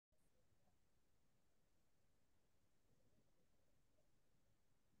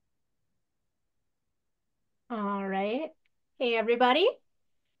All right. Hey, everybody.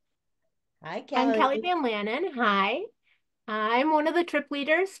 Hi, I'm Kelly Kelly. VanLaanen. Hi. I'm one of the trip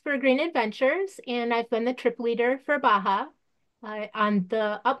leaders for Green Adventures, and I've been the trip leader for Baja. On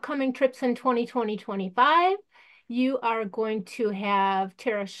the upcoming trips in 2020-25, you are going to have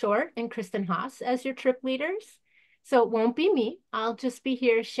Tara Short and Kristen Haas as your trip leaders. So it won't be me. I'll just be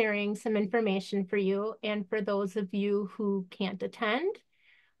here sharing some information for you and for those of you who can't attend.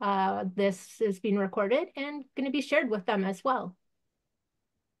 This is being recorded and going to be shared with them as well.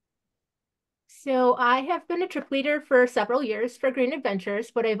 So I have been a trip leader for several years for Green Adventures,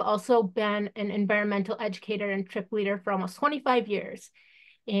 but I've also been an environmental educator and trip leader for almost 25 years.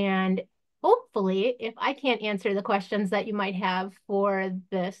 And hopefully, if I can't answer the questions that you might have for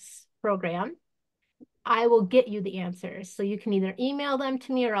this program, I will get you the answers. So you can either email them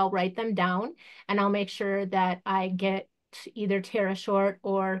to me or I'll write them down and I'll make sure that I get either Tara Short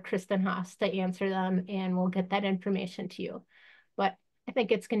or Kristen Haas to answer them and we'll get that information to you. But I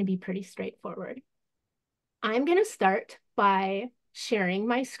think it's going to be pretty straightforward. I'm going to start by sharing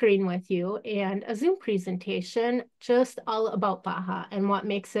my screen with you and a Zoom presentation just all about Baja and what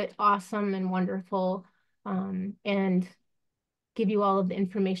makes it awesome and wonderful, and give you all of the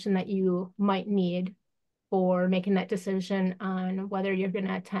information that you might need for making that decision on whether you're going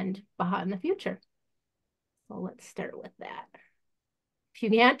to attend Baja in the future. So let's start with that. If you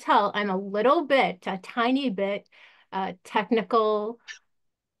can't tell, I'm a tiny bit technical.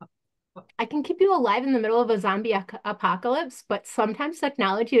 I can keep you alive in the middle of a zombie apocalypse, but sometimes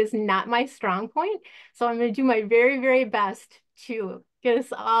technology is not my strong point. So I'm going to do my very, very best to get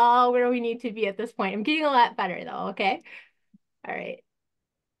us all where we need to be at this point. I'm getting a lot better though, okay? All right.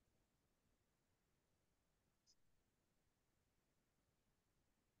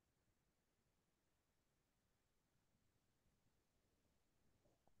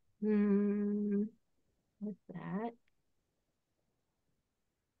 Hmm, what's that?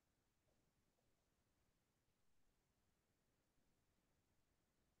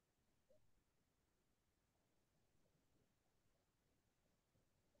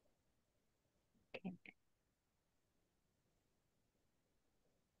 Okay.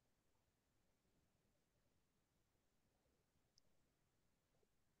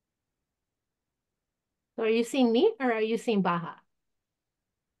 So are you seeing me or are you seeing Baja?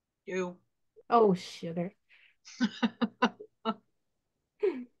 You. Oh, sugar.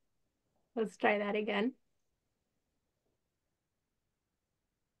 Let's try that again.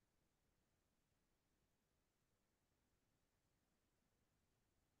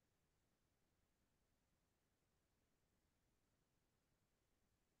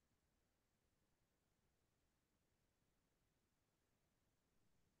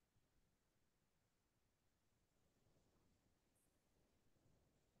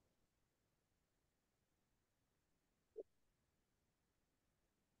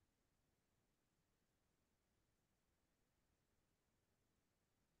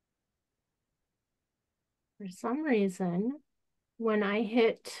 For some reason, when I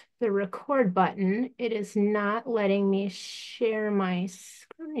hit the record button, it is not letting me share my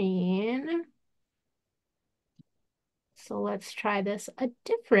screen. So let's try this a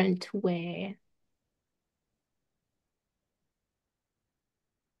different way.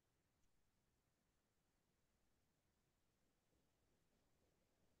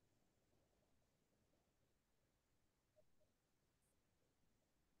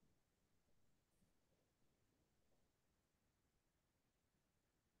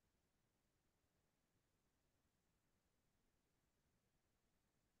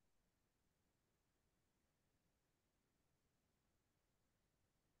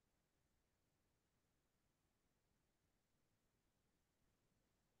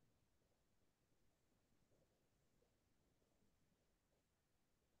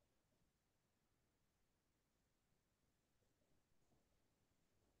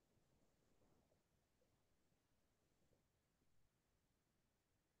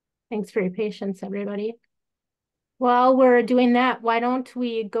 Thanks for your patience, everybody. While we're doing that, why don't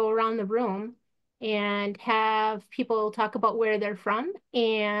we go around the room and have people talk about where they're from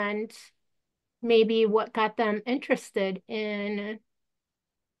and maybe what got them interested in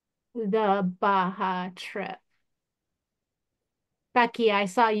the Baja trip. Becky, I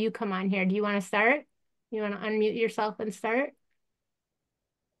saw you come on here. Do you want to start? You want to unmute yourself and start?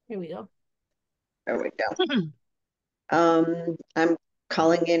 Here we go. There we go. I'm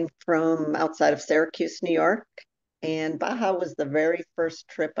calling in from outside of Syracuse, New York, and Baja was the very first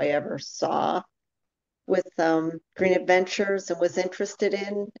trip I ever saw with Green Adventures and was interested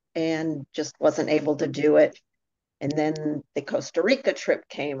in, and just wasn't able to do it. And then the Costa Rica trip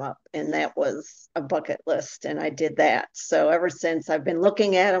came up, and that was a bucket list, and I did that. So ever since, I've been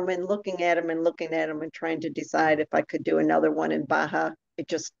looking at them and looking at them and looking at them and trying to decide if I could do another one in Baja. It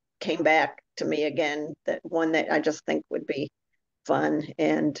just came back to me again, that one that I just think would be fun.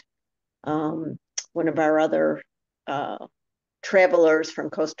 And um, one of our other travelers from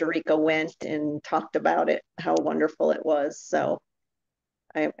Costa Rica went and talked about it, how wonderful it was. So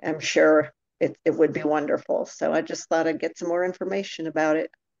I'm sure it would be wonderful. So I just thought I'd get some more information about it.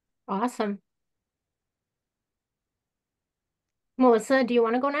 Awesome. Melissa, do you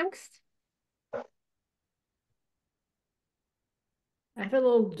want to go next? I have a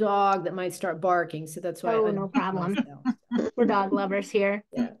little dog that might start barking, so that's why Oh, I no unmute problem. myself. We're dog lovers here.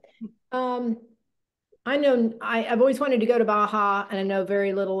 Yeah. Um, I know I've always wanted to go to Baja, and I know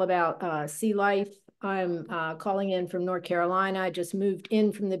very little about sea life. I'm calling in from North Carolina. I just moved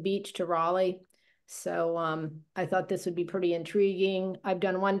in from the beach to Raleigh. So I thought this would be pretty intriguing. I've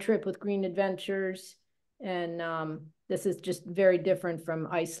done one trip with Green Adventures, and this is just very different from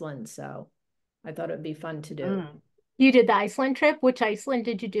Iceland. So I thought it would be fun to do. You did the Iceland trip. Which Iceland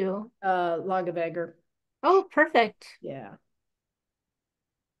did you do? Lagavegr. Oh, perfect. Yeah.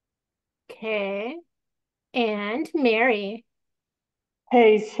 Okay. And Mary.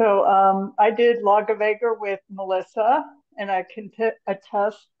 Hey, so I did Lagavulin with Melissa, and I can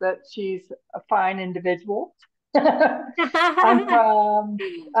attest that she's a fine individual. I'm from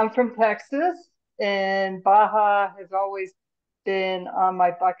I'm from Texas, and Baja has always been on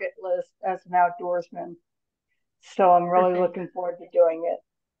my bucket list as an outdoorsman. So I'm really Perfect. looking forward to doing it.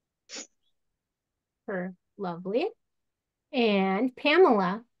 Lovely. And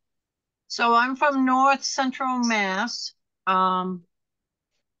Pamela. So I'm from North Central Mass. Um,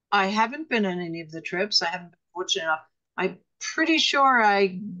 I haven't been on any of the trips. I haven't been fortunate enough. I'm pretty sure I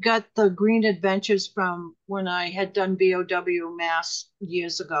got the Green Adventures from when I had done BOW Mass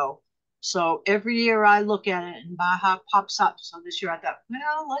years ago. So every year I look at it and Baja pops up. So this year I thought,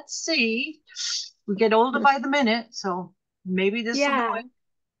 well, let's see. We get older by the minute, so maybe this will do Yeah. it.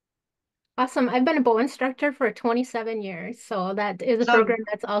 Awesome. I've been a bow instructor for 27 years, so that is a So program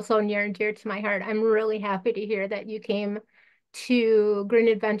that's also near and dear to my heart. I'm really happy to hear that you came to Green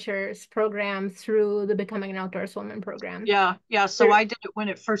Adventures program through the Becoming an Outdoorswoman program. yeah. So There, I did it when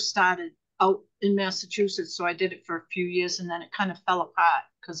it first started out in Massachusetts. So I did it for a few years and then it kind of fell apart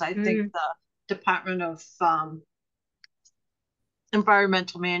because I think mm, the Department of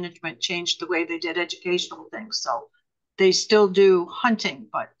Environmental Management changed the way they did educational things. So they still do hunting,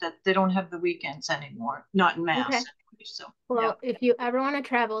 but that they don't have the weekends anymore, not in okay. Mass anyway. So yeah. Well, if you ever want to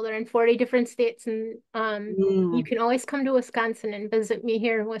travel, they're in 40 different states, and you Mm. can always come to Wisconsin and visit me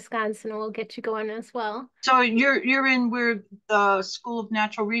here in Wisconsin. We'll get you going as well. So you're in where the School of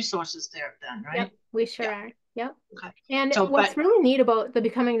Natural Resources there then, Yep, right? we sure Yeah. are. Yep. Okay. And So, what's but really neat about the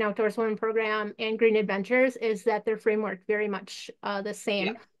Becoming an Outdoorswoman program and Green Adventures is that their framework very much the yeah.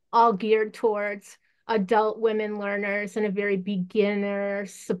 same, all geared towards adult women learners in a very beginner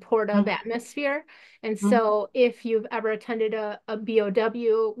supportive Mm-hmm. atmosphere. And so if you've ever attended a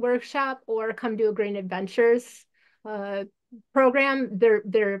BOW workshop or come to a Green Adventures uh, program,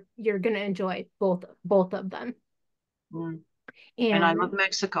 you're gonna enjoy both of them. Mm-hmm. And I love And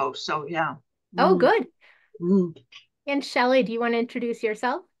Mexico, so yeah. oh, Mm, good. mm. And Shelley, do you want to introduce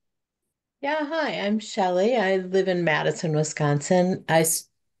yourself? Yeah, hi, I'm Shelley. I live in Madison, Wisconsin.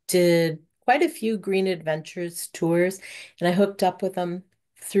 Did quite a few Green Adventures tours, and I hooked up with them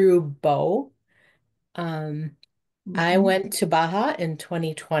through Bo. Um, I Mhm. went to Baja in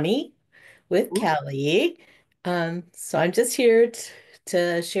 2020 with Ooh. Kelly. So I'm just here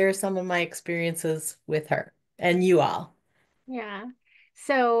to share some of my experiences with her and you all. Yeah.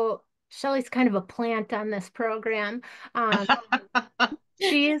 So Shelley's kind of a plant on this program. Um,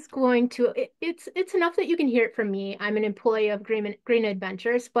 She is going to, it's enough that you can hear it from me. I'm an employee of Green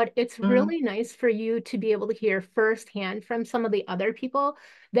Adventures, but it's Mhm. really nice for you to be able to hear firsthand from some of the other people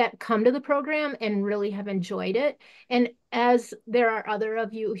that come to the program and really have enjoyed it. And as there are other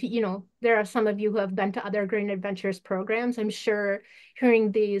of you, there are some of you who have been to other Green Adventures programs. I'm sure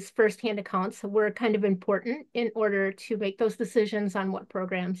hearing these firsthand accounts were kind of important in order to make those decisions on what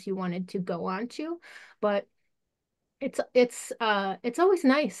programs you wanted to go on to. But it's always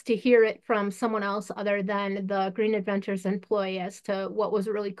nice to hear it from someone else other than the Green Adventures employee as to what was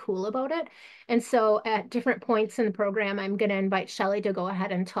really cool about it. And so at different points in the program, I'm going to invite Shelley to go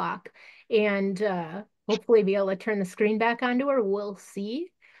ahead and talk and hopefully be able to turn the screen back on to her. We'll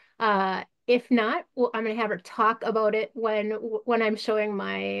see. If not, well, I'm going to have her talk about it when I'm showing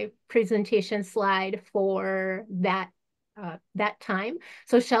my presentation slide for that time.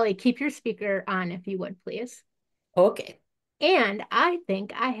 So Shelley, keep your speaker on if you would, please. Okay. And I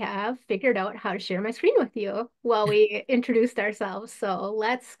think I have figured out how to share my screen with you while we introduced ourselves. So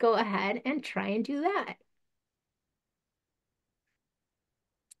let's go ahead and try and do that.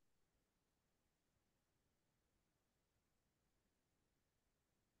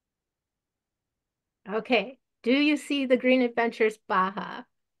 Okay. Do you see the Green Adventures Baja?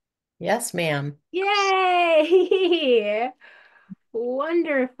 Yes, ma'am. Yay!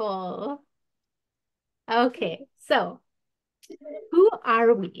 Wonderful. Okay, so who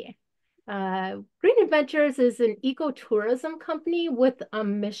are we? Green Adventures is an ecotourism company with a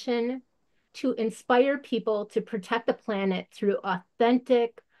mission to inspire people to protect the planet through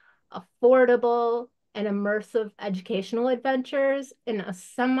authentic, affordable, and immersive educational adventures in a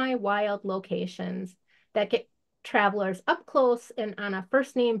semi-wild locations that get travelers up close and on a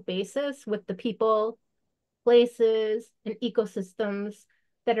first name basis with the people, places, and ecosystems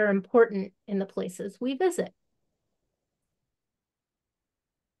that are important in the places we visit.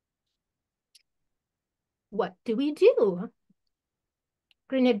 What do we do?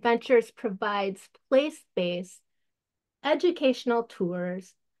 Green Adventures provides place-based educational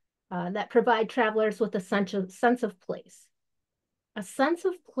tours that provide travelers with a sense of place. A sense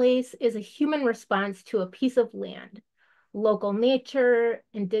of place is a human response to a piece of land, local nature,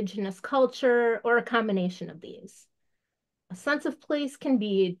 indigenous culture, or a combination of these. A sense of place can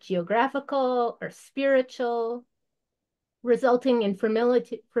be geographical or spiritual, resulting in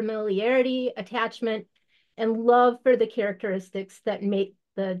familiarity, attachment, and love for the characteristics that make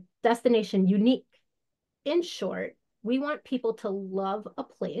the destination unique. In short, we want people to love a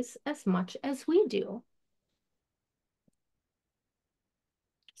place as much as we do.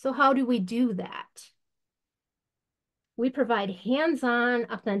 So how do we do that? We provide hands-on,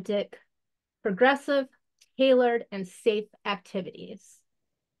 authentic, progressive, tailored, and safe activities.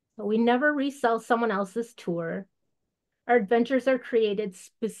 So we never resell someone else's tour. Our adventures are created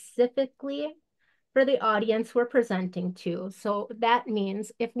specifically for the audience we're presenting to. So that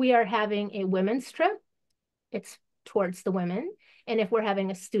means if we are having a women's trip, it's towards the women. And if we're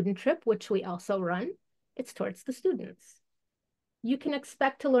having a student trip, which we also run, it's towards the students. You can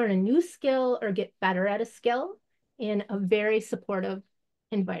expect to learn a new skill or get better at a skill in a very supportive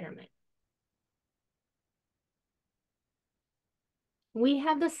environment. We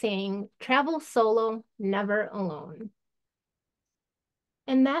have the saying, travel solo, never alone.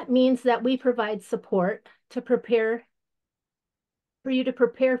 And that means that we provide support to prepare for you to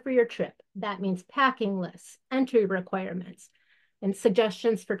prepare for your trip. That means packing lists, entry requirements, and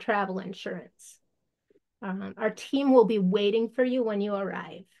suggestions for travel insurance. Our team will be waiting for you when you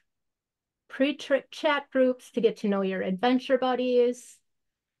arrive. Pre-trip chat groups to get to know your adventure buddies,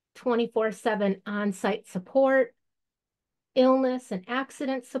 24/7 on-site support, illness and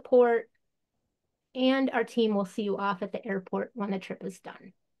accident support, and our team will see you off at the airport when the trip is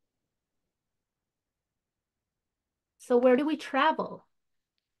done. So where do we travel?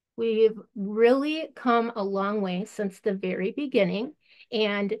 We've really come a long way since the very beginning.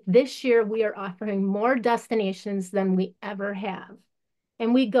 And this year we are offering more destinations than we ever have.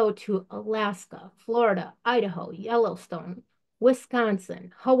 And we go to Alaska, Florida, Idaho, Yellowstone,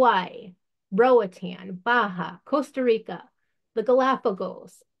 Wisconsin, Hawaii, Roatan, Baja, Costa Rica, the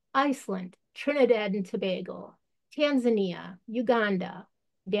Galapagos, Iceland, Trinidad and Tobago, Tanzania, Uganda,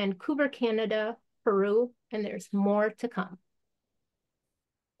 Vancouver, Canada, Peru, and there's more to come.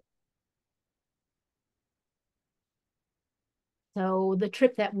 So the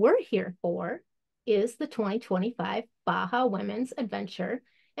trip that we're here for is the 2025 Baja Women's Adventure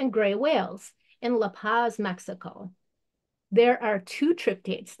and Gray Whales in La Paz, Mexico. There are 2 trip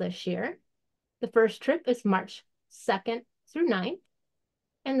dates this year. The first trip is March 2nd through 9th,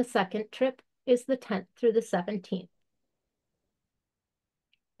 and the second trip is the 10th through the 17th.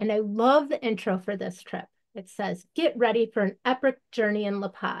 And I love the intro for this trip. It says, get ready for an epic journey in La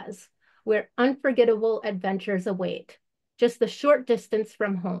Paz, where unforgettable adventures await, just a short distance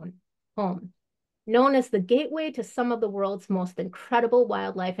from home. Known as the gateway to some of the world's most incredible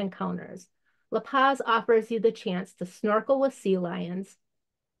wildlife encounters, La Paz offers you the chance to snorkel with sea lions,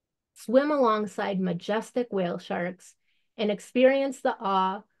 swim alongside majestic whale sharks, and experience the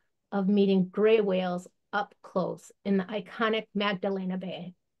awe of meeting gray whales up close in the iconic Magdalena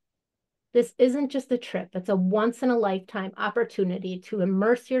Bay. This isn't just a trip, it's a once-in-a-lifetime opportunity to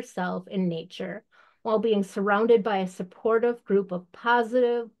immerse yourself in nature while being surrounded by a supportive group of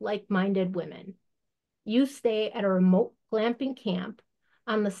positive, like-minded women. You stay at a remote glamping camp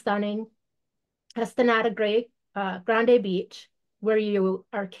on the stunning Castanada Grande Beach, where you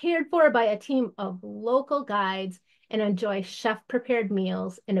are cared for by a team of local guides and enjoy chef-prepared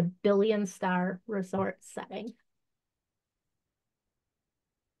meals in a billion-star resort setting.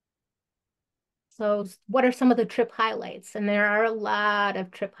 So what are some of the trip highlights? And there are a lot of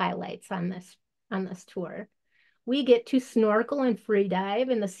trip highlights on this tour. We get to snorkel and free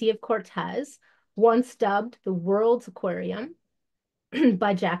dive in the Sea of Cortez, once dubbed the world's aquarium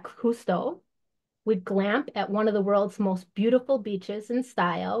by Jacques Cousteau. We glamp at one of the world's most beautiful beaches in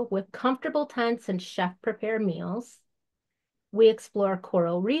style with comfortable tents and chef-prepared meals. We explore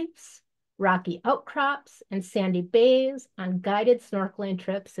coral reefs, rocky outcrops, and sandy bays on guided snorkeling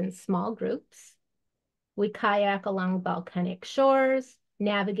trips in small groups. We kayak along volcanic shores,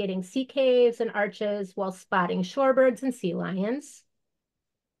 navigating sea caves and arches while spotting shorebirds and sea lions.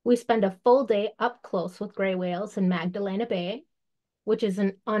 We spend a full day up close with gray whales in Magdalena Bay, which is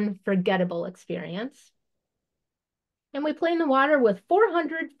an unforgettable experience. And we play in the water with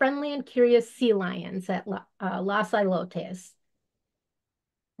 400 friendly and curious sea lions at Los Ilotes.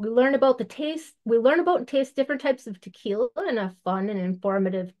 We learn about and taste different types of tequila in a fun and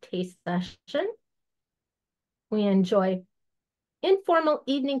informative taste session. We enjoy informal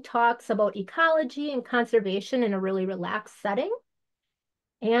evening talks about ecology and conservation in a really relaxed setting.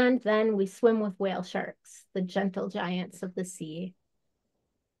 And then we swim with whale sharks, the gentle giants of the sea.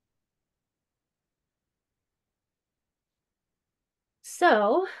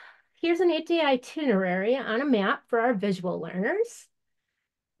 So here's an 8-day itinerary on a map for our visual learners.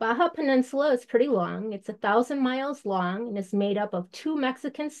 Baja Peninsula is pretty long. It's 1,000 miles long and is made up of 2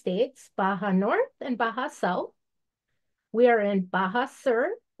 Mexican states, Baja North and Baja South. We are in Baja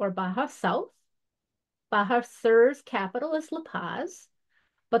Sur or Baja South. Baja Sur's capital is La Paz,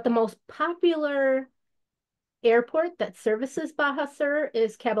 but the most popular airport that services Baja Sur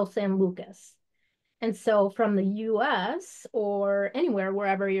is Cabo San Lucas. And so from the US or anywhere,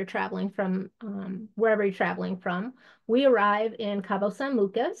 wherever you're traveling from, we arrive in Cabo San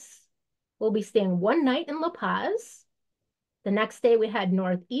Lucas. We'll be staying 1 night in La Paz. The next day we head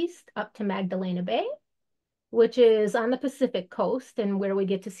northeast up to Magdalena Bay, which is on the Pacific coast and where we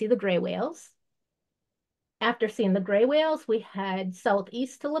get to see the gray whales. After seeing the gray whales, we head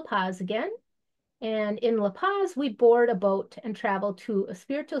southeast to La Paz again. And in La Paz, we board a boat and travel to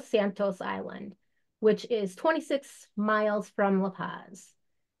Espiritu Santos Island, which is 26 miles from La Paz.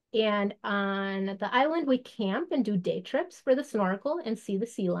 And on the island, we camp and do day trips for the snorkel and see the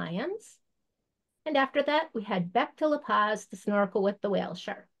sea lions. And after that, we head back to La Paz to snorkel with the whale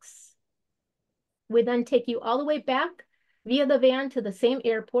sharks. We then take you all the way back via the van to the same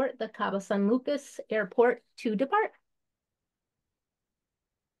airport, the Cabo San Lucas Airport, to depart.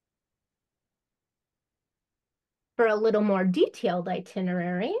 For a little more detailed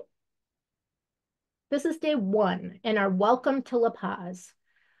itinerary, this is day 1 and our welcome to La Paz,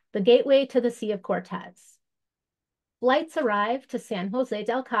 the gateway to the Sea of Cortez. Flights arrive to San Jose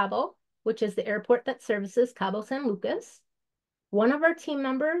del Cabo, which is the airport that services Cabo San Lucas. One of our team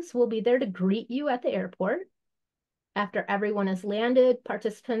members will be there to greet you at the airport. After everyone has landed,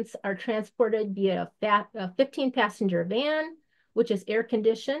 participants are transported via a 15-passenger van, which is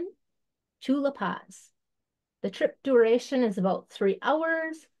air-conditioned, to La Paz. The trip duration is about 3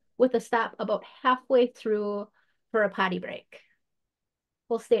 hours, with a stop about halfway through for a potty break.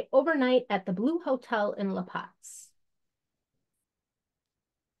 We'll stay overnight at the Blue Hotel in La Paz.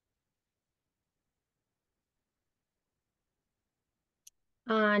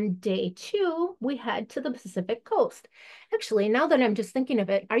 On day 2, we head to the Pacific coast. Actually, now that I'm just thinking of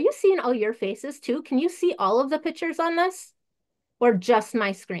it, are you seeing all your faces too? Can you see all of the pictures on this? Or just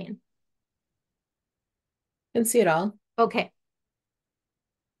my screen? Can see it all. Okay.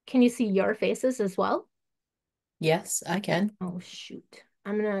 Can you see your faces as well? Yes, I can. Oh, shoot.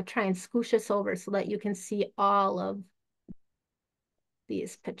 I'm going to try and scoosh this over so that you can see all of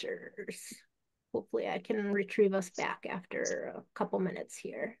these pictures. Hopefully I can retrieve us back after a couple minutes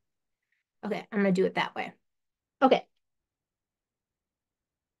here. Okay, I'm going to do it that way. Okay.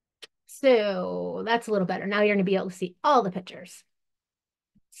 So that's a little better. Now you're going to be able to see all the pictures.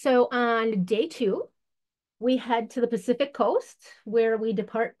 So on day 2, we head to the Pacific coast where we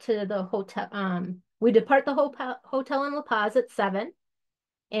depart to the hotel. We depart the hotel in La Paz at 7.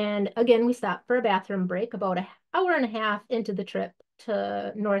 And again, we stop for a bathroom break about an hour and a half into the trip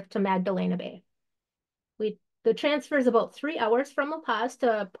to north to Magdalena Bay. The transfer is about 3 hours from La Paz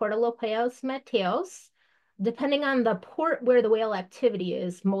to Puerto Lopez Mateos, depending on the port where the whale activity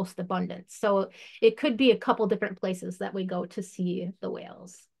is most abundant. So it could be a couple different places that we go to see the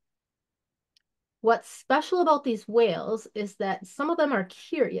whales. What's special about these whales is that some of them are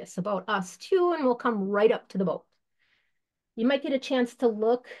curious about us too and will come right up to the boat. You might get a chance to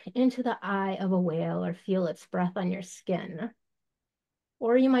look into the eye of a whale or feel its breath on your skin.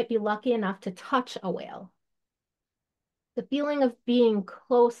 Or you might be lucky enough to touch a whale. The feeling of being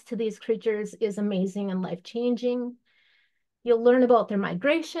close to these creatures is amazing and life-changing. You'll learn about their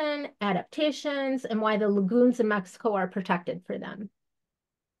migration, adaptations, and why the lagoons in Mexico are protected for them.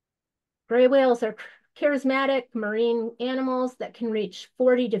 Gray whales are charismatic marine animals that can reach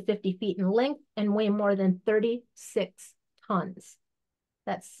 40 to 50 feet in length and weigh more than 36 tons.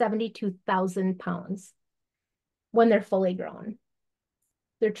 That's 72,000 pounds when they're fully grown.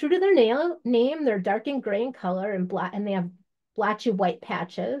 They're true to their name. They're dark and gray in color and black, and they have blotchy white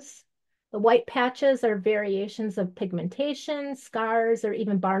patches. The white patches are variations of pigmentation, scars, or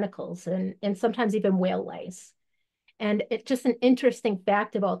even barnacles, and sometimes even whale lice. And it's just an interesting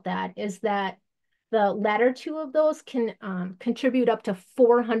fact about that is that the latter two of those can contribute up to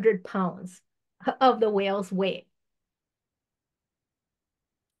 400 pounds of the whale's weight.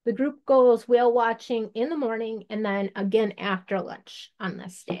 The group goes whale watching in the morning and then again after lunch on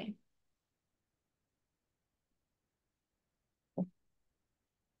this day.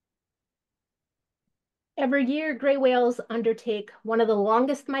 Every year, gray whales undertake one of the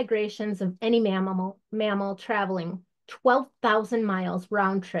longest migrations of any mammal traveling 12,000 miles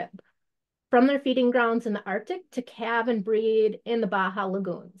round trip from their feeding grounds in the Arctic to calve and breed in the Baja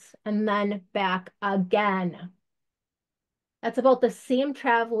lagoons, and then back again. That's about the same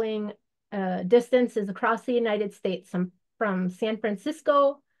traveling distance as across the United States from San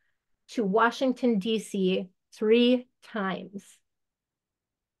Francisco to Washington, D.C. 3 times.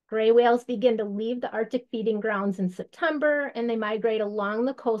 Gray whales begin to leave the Arctic feeding grounds in September, and they migrate along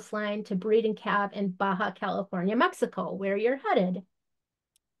the coastline to breed and calve in Baja California, Mexico, where you're headed.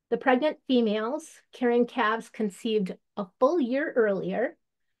 The pregnant females carrying calves conceived a full year earlier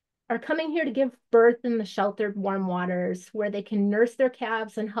are coming here to give birth in the sheltered warm waters where they can nurse their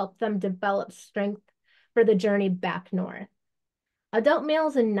calves and help them develop strength for the journey back north. Adult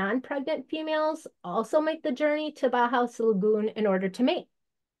males and non-pregnant females also make the journey to Baja's lagoon in order to mate.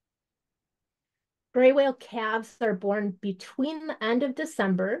 Gray whale calves are born between the end of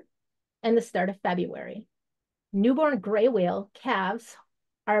December and the start of February. Newborn gray whale calves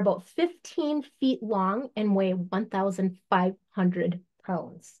are about 15 feet long and weigh 1,500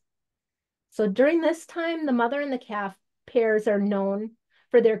 pounds. So during this time, the mother and the calf pairs are known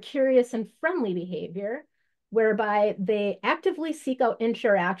for their curious and friendly behavior, whereby they actively seek out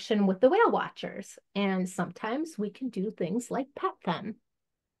interaction with the whale watchers. And sometimes we can do things like pet them.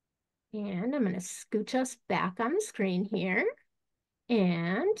 And I'm going to scooch us back on the screen here.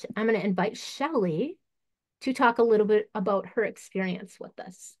 And I'm going to invite Shelley to talk a little bit about her experience with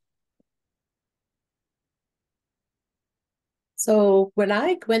this. So when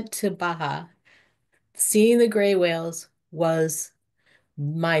I went to Baja, seeing the gray whales was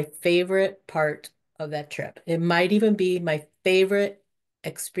my favorite part of that trip. It might even be my favorite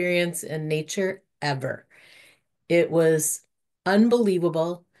experience in nature ever. It was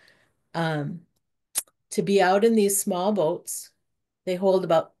unbelievable to be out in these small boats. They hold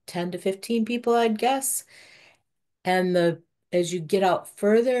about 10 to 15 people, I'd guess. And as you get out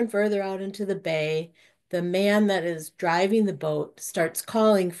further and further out into the bay, the man that is driving the boat starts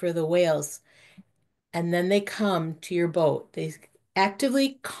calling for the whales, and then they come to your boat. They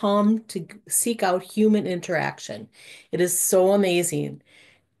actively come to seek out human interaction. It is so amazing.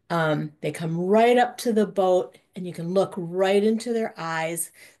 They come right up to the boat, and you can look right into their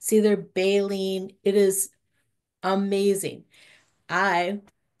eyes, see their baleen. It is amazing. I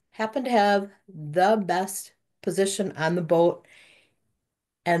happen to have the best position on the boat.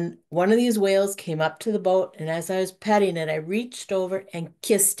 And one of these whales came up to the boat, and as I was petting it, I reached over and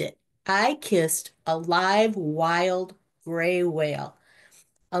kissed it. I kissed a live, wild gray whale.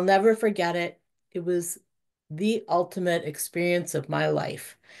 I'll never forget it. It was the ultimate experience of my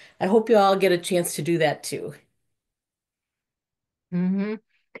life. I hope you all get a chance to do that too. Mm-hmm.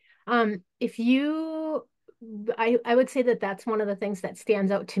 If you, I would say that that's one of the things that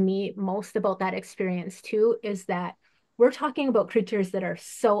stands out to me most about that experience too, is that we're talking about creatures that are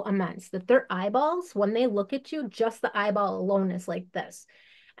so immense that their eyeballs, when they look at you, just the eyeball alone is like this.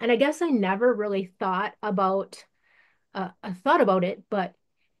 And I guess I never really thought about it, but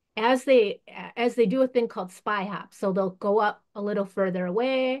as they do a thing called spy hop. So they'll go up a little further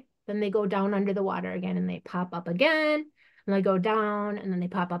away, then they go down under the water again and they pop up again, and they go down and then they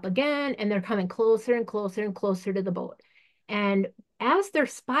pop up again, and they're coming closer and closer and closer to the boat. And as they're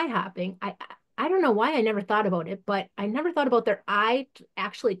spy hopping, I don't know why I never thought about it, but I never thought about their eye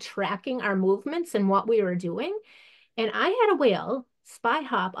actually tracking our movements and what we were doing. And I had a whale spy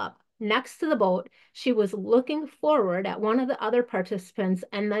hop up next to the boat. She was looking forward at one of the other participants,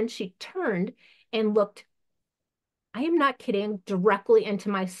 and then she turned and looked, I am not kidding, directly into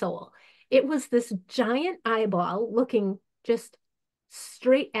my soul. It was this giant eyeball looking just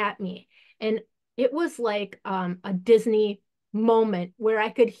straight at me. And it was like a Disney moment where I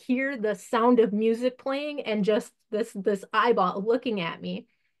could hear the sound of music playing and just this eyeball looking at me.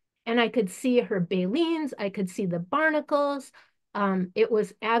 And I could see her balleens, I could see the barnacles. It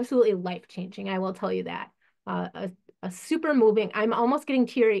was absolutely life-changing, I will tell you that. A super moving, I'm almost getting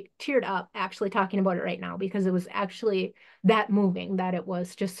teared up actually talking about it right now because it was actually that moving that it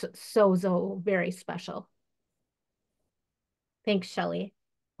was just so very special. Thanks, Shelley.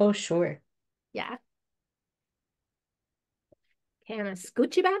 Oh, sure. Yeah. Okay, I'm gonna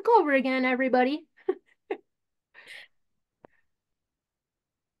scoot you back over again, everybody.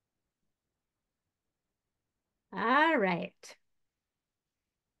 All right.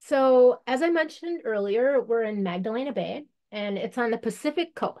 So as I mentioned earlier, we're in Magdalena Bay and it's on the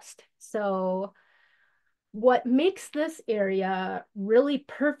Pacific coast. So what makes this area really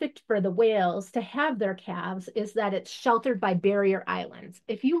perfect for the whales to have their calves is that it's sheltered by barrier islands.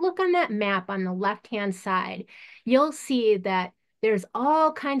 If you look on that map on the left-hand side, you'll see that there's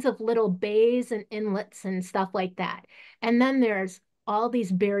all kinds of little bays and inlets and stuff like that. And then there's all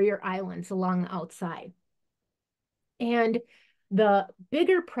these barrier islands along the outside. And the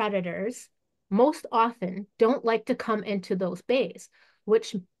bigger predators most often don't like to come into those bays,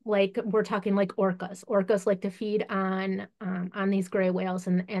 which like we're talking like orcas. Orcas like to feed on these gray whales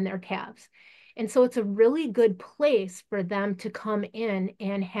and their calves. And so it's a really good place for them to come in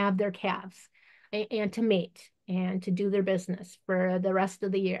and have their calves and to mate and to do their business for the rest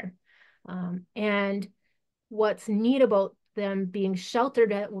of the year. And what's neat about them being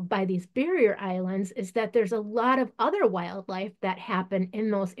sheltered by these barrier islands is that there's a lot of other wildlife that happen in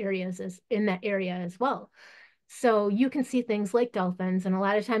those areas in that area as well. So you can see things like dolphins, and a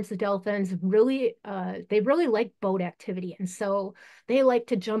lot of times the dolphins really they really like boat activity, and so they like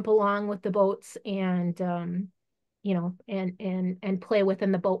to jump along with the boats and you know and play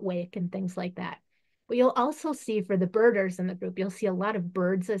within the boat wake and things like that. But you'll also see for the birders in the group, you'll see a lot of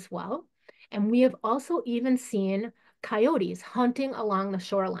birds as well. And we have also even seen coyotes hunting along the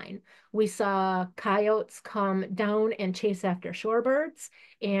shoreline. We saw coyotes come down and chase after shorebirds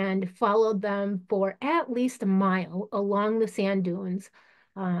and followed them for at least a mile along the sand dunes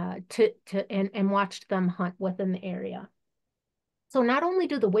and watched them hunt within the area. So not only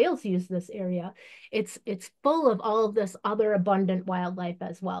do the whales use this area, it's full of all of this other abundant wildlife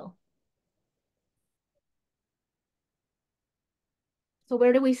as well. So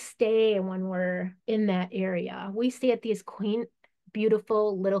where do we stay when we're in that area? We stay at these quaint,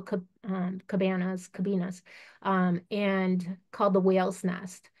 beautiful little cabinas, and called the Whale's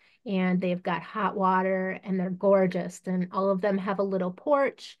Nest. And they've got hot water and they're gorgeous. And all of them have a little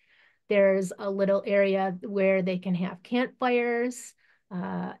porch. There's a little area where they can have campfires.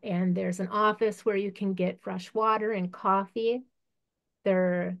 And there's an office where you can get fresh water and coffee.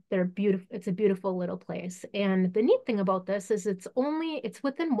 They're beautiful. It's a beautiful little place. And the neat thing about this is it's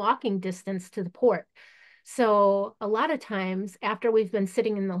within walking distance to the port. So a lot of times after we've been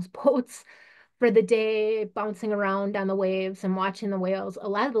sitting in those boats for the day, bouncing around on the waves and watching the whales, a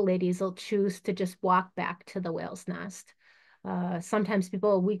lot of the ladies will choose to just walk back to the whale's nest. Sometimes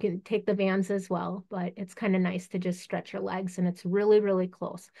we can take the vans as well, but it's kind of nice to just stretch your legs and it's really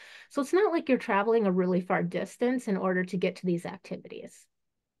close. So it's not like you're traveling a really far distance in order to get to these activities.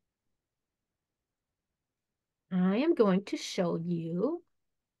 I am going to show you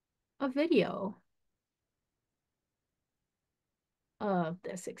a video of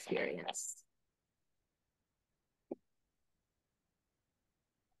this experience.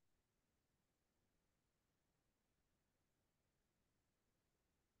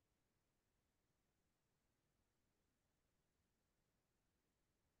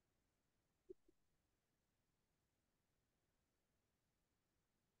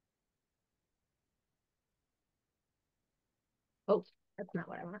 Oh, that's not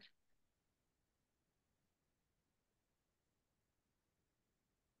what I want.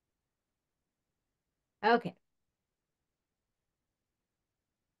 Okay.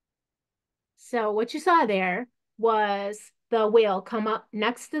 So what you saw there was the whale come up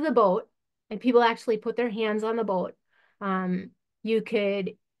next to the boat and people actually put their hands on the boat. You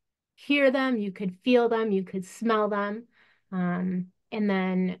could hear them, you could feel them, you could smell them. And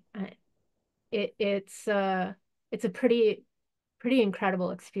then it's a pretty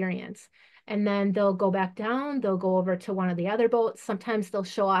incredible experience. And then they'll go back down, they'll go over to one of the other boats. Sometimes they'll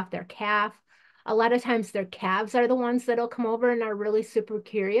show off their calf. A lot of times their calves are the ones that'll come over and are really super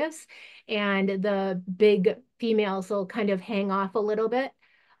curious. And the big females will kind of hang off a little bit.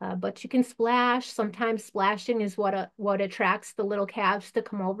 But you can splash. Sometimes splashing is what attracts the little calves to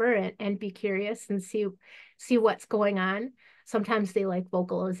come over and be curious and see what's going on. Sometimes they like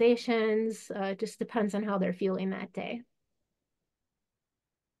vocalizations. It just depends on how they're feeling that day.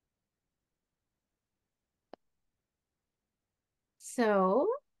 So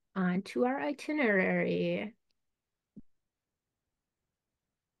on to our itinerary.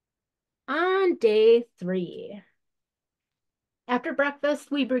 On day 3, after breakfast,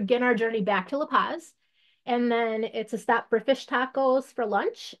 we begin our journey back to La Paz. And then it's a stop for fish tacos for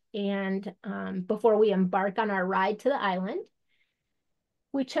lunch. And before we embark on our ride to the island,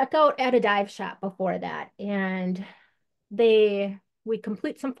 we check out at a dive shop before that. And we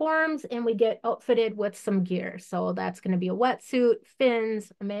complete some forms and we get outfitted with some gear. So that's going to be a wetsuit,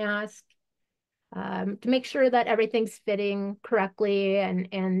 fins, a mask, to make sure that everything's fitting correctly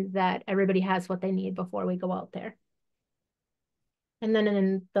and that everybody has what they need before we go out there. And then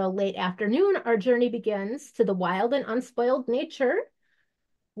in the late afternoon, our journey begins to the wild and unspoiled nature,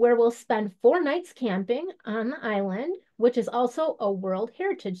 where we'll spend 4 nights camping on the island, which is also a World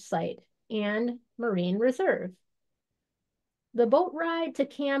Heritage Site and Marine Reserve. The boat ride to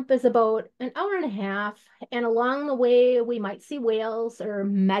camp is about an hour and a half, and along the way, we might see whales or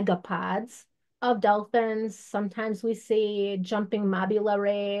megapods of dolphins. Sometimes we see jumping mobula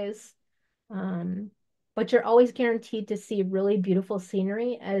rays. But you're always guaranteed to see really beautiful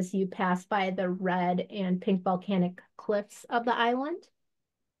scenery as you pass by the red and pink volcanic cliffs of the island.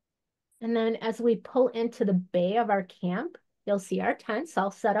 And then as we pull into the bay of our camp, you'll see our tents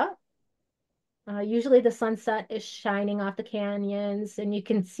all set up. Usually the sunset is shining off the canyons and you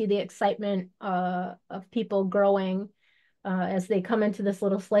can see the excitement of people growing as they come into this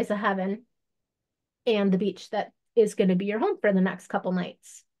little slice of heaven and the beach that is going to be your home for the next couple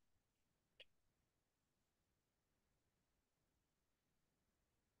nights.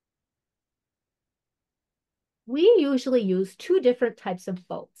 We usually use 2 different types of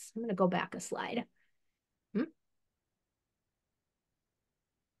boats. I'm going to go back a slide.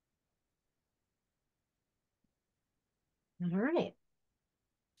 All right.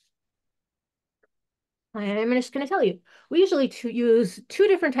 I'm just going to tell you, we usually use 2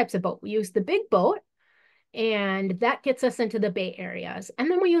 different types of boat. We use the big boat, and that gets us into the bay areas. And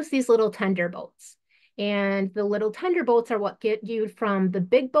then we use these little tender boats. And the little tender boats are what get you from the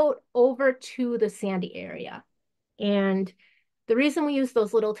big boat over to the sandy area. And the reason we use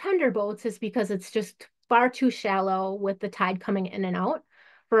those little tender boats is because it's just far too shallow with the tide coming in and out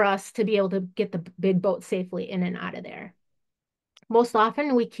for us to be able to get the big boat safely in and out of there. Most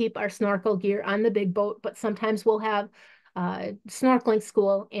often we keep our snorkel gear on the big boat, but sometimes we'll have snorkeling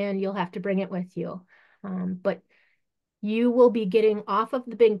school and you'll have to bring it with you. But you will be getting off of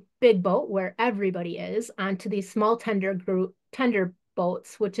the big boat where everybody is onto these small tender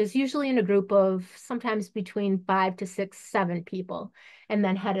boats, which is usually in a group of sometimes between 5 to 6, 7 people, and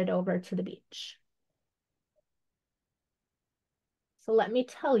then headed over to the beach. So let me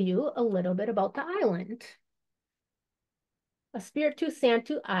tell you a little bit about the island. Espiritu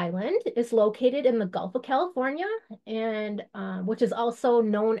Santo Island is located in the Gulf of California, and which is also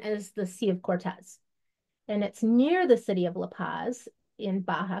known as the Sea of Cortez. And it's near the city of La Paz in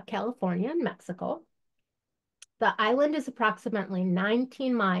Baja California, in Mexico. The island is approximately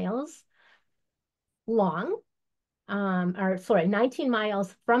 19 miles long, 19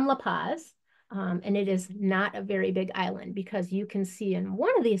 miles from La Paz. And it is not a very big island because you can see in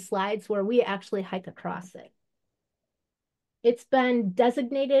one of these slides where we actually hike across it. It's been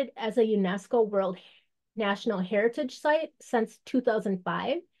designated as a UNESCO World National Heritage Site since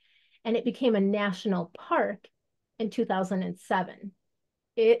 2005, and it became a national park in 2007.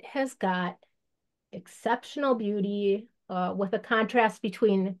 It has got exceptional beauty with a contrast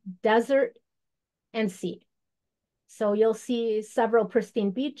between desert and sea. So you'll see several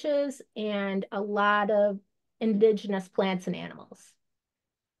pristine beaches and a lot of indigenous plants and animals.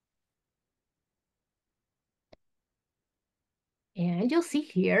 And you'll see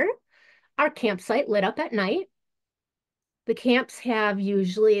here our campsite lit up at night. The camps have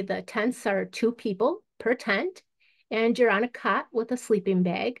usually, the tents are 2 people per tent, and you're on a cot with a sleeping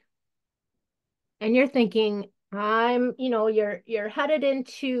bag. And you're thinking, you're headed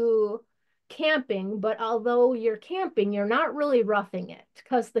into camping, but although you're camping, you're not really roughing it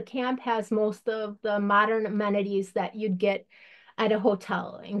because the camp has most of the modern amenities that you'd get at a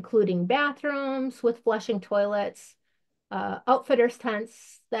hotel, including bathrooms with flushing toilets, outfitters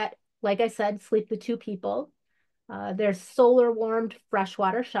tents that, like I said, sleep the 2 people. There's solar warmed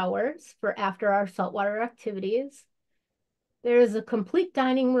freshwater showers for after our saltwater activities. There's a complete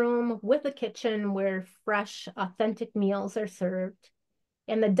dining room with a kitchen where fresh, authentic meals are served.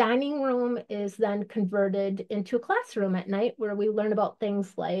 And the dining room is then converted into a classroom at night where we learn about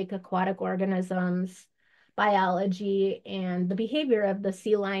things like aquatic organisms, biology, and the behavior of the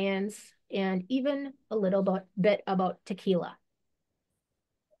sea lions, and even a little bit about tequila.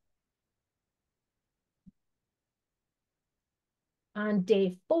 On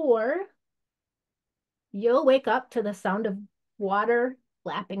day 4, you'll wake up to the sound of water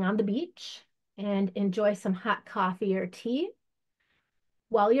lapping on the beach and enjoy some hot coffee or tea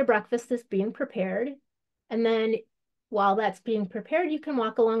while your breakfast is being prepared. And then while that's being prepared, you can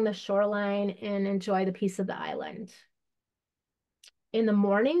walk along the shoreline and enjoy the peace of the island. In the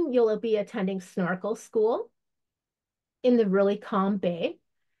morning, you'll be attending snorkel school in the really calm bay.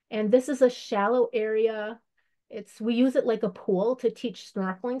 And this is a shallow area. We use it like a pool to teach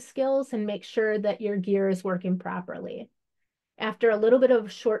snorkeling skills and make sure that your gear is working properly. After a little bit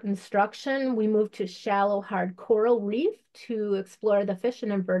of short instruction, we move to shallow, hard coral reef to explore the fish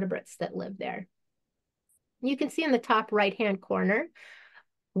and invertebrates that live there. You can see in the top right-hand corner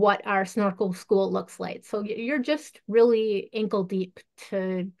what our snorkel school looks like. So you're just really ankle deep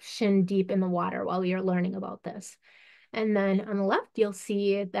to shin deep in the water while you're learning about this. And then on the left, you'll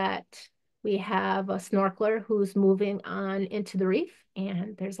see that we have a snorkeler who's moving on into the reef,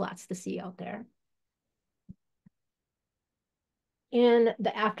 and there's lots to see out there. In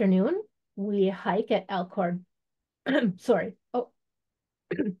the afternoon, we hike at Elcord. Sorry. Oh,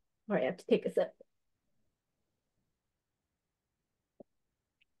 I have to take a sip.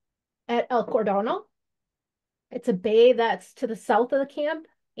 At El Cordano. It's a bay that's to the south of the camp,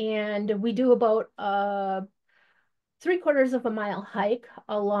 and we do about 3/4 of a mile hike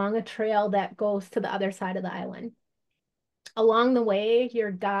along a trail that goes to the other side of the island. Along the way,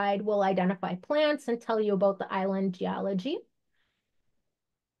 your guide will identify plants and tell you about the island geology.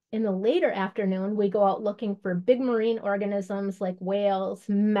 In the later afternoon, we go out looking for big marine organisms like whales,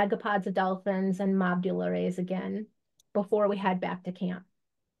 megapods of dolphins, and mobdulares again before we head back to camp.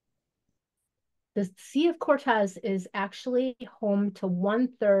 The Sea of Cortez is actually home to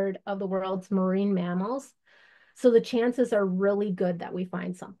 1/3 of the world's marine mammals, so the chances are really good that we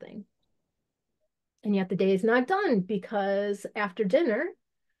find something. And yet the day is not done because after dinner,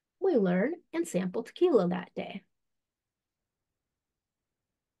 we learn and sample tequila that day.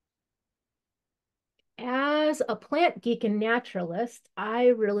 As a plant geek and naturalist, I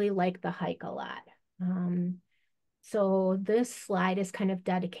really like the hike a lot. So this slide is kind of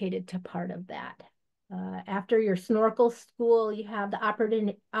dedicated to part of that. After your snorkel school, you have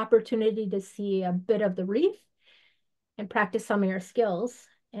the opportunity to see a bit of the reef and practice some of your skills.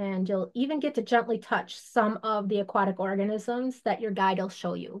 And you'll even get to gently touch some of the aquatic organisms that your guide will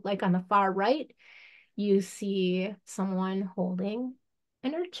show you. Like on the far right, you see someone holding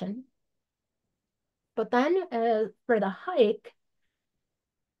an urchin. But then for the hike,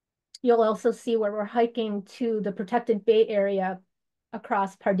 you'll also see where we're hiking to the protected bay area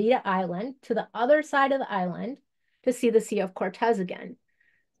across Perdita Island to the other side of the island to see the Sea of Cortez again.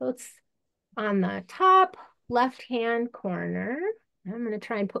 So it's on the top left-hand corner. I'm going to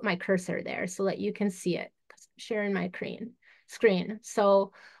try and put my cursor there so that you can see it because I'm sharing my screen.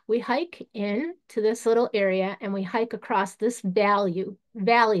 So we hike in to this little area and we hike across this valley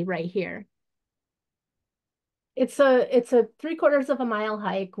right here. It's a 3/4 of a mile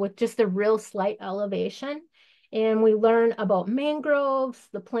hike with just a real slight elevation. And we learn about mangroves,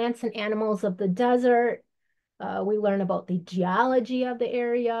 the plants and animals of the desert. We learn about the geology of the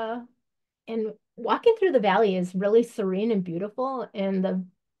area. And walking through the valley is really serene and beautiful. And the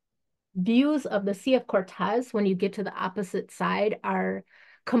views of the Sea of Cortez, when you get to the opposite side, are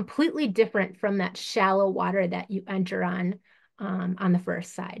completely different from that shallow water that you enter on the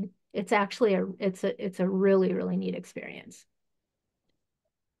first side. It's actually it's a really, really neat experience.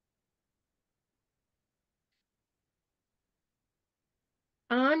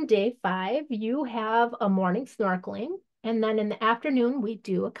 On day 5, you have a morning snorkeling, and then in the afternoon, we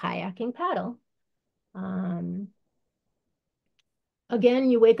do a kayaking paddle. Again,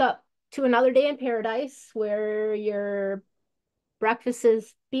 you wake up to another day in paradise where your breakfast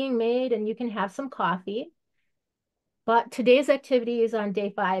is being made and you can have some coffee. But today's activities on day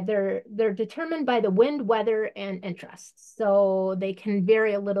 5, they're determined by the wind, weather, and interests. So they can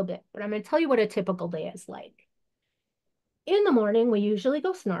vary a little bit, but I'm going to tell you what a typical day is like. In the morning, we usually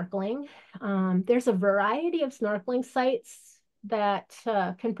go snorkeling. There's a variety of snorkeling sites that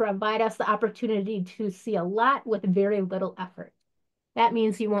can provide us the opportunity to see a lot with very little effort. That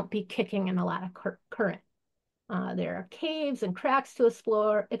means you won't be kicking in a lot of current. There are caves and cracks to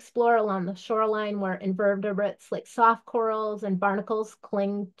explore along the shoreline where invertebrates like soft corals and barnacles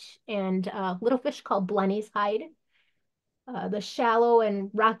cling and little fish called blennies hide. The shallow and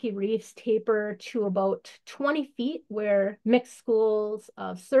rocky reefs taper to about 20 feet, where mixed schools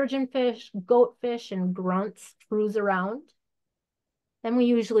of surgeonfish, goatfish, and grunts cruise around. Then we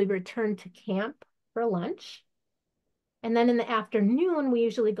usually return to camp for lunch. And then in the afternoon, we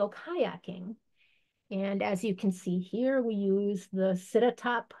usually go kayaking. And as you can see here, we use the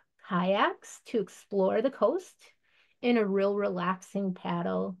sit-atop kayaks to explore the coast in a real relaxing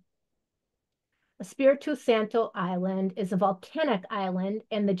paddle. Espiritu Santo Island is a volcanic island,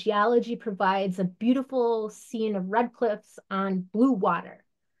 and the geology provides a beautiful scene of red cliffs on blue water.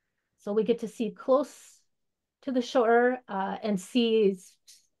 So we get to see close to the shore and see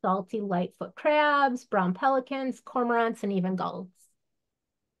salty lightfoot crabs, brown pelicans, cormorants, and even gulls.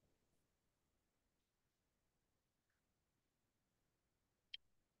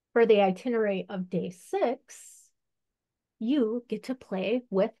 For the itinerary of day 6, you get to play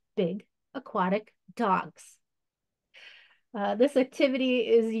with big aquatic dogs. This activity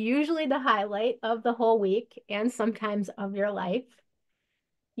is usually the highlight of the whole week and sometimes of your life.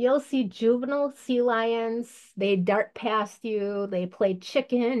 You'll see juvenile sea lions. They dart past you, they play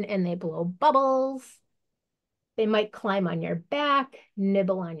chicken, and they blow bubbles. They might climb on your back,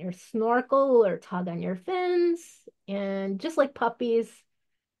 nibble on your snorkel, or tug on your fins. And just like puppies,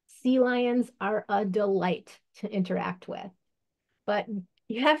 sea lions are a delight to interact with. But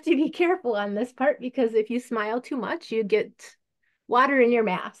you have to be careful on this part, because if you smile too much, you get water in your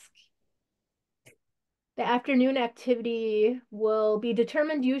mask. The afternoon activity will be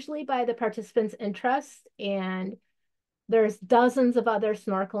determined usually by the participants' interest, and there's dozens of other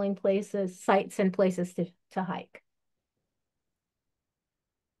snorkeling places, sites, and places to hike.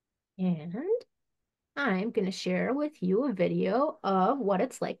 And I'm going to share with you a video of what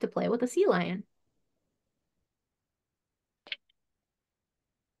it's like to play with a sea lion.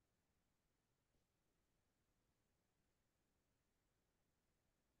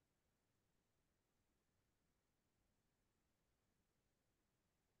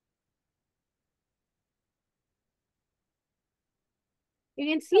 You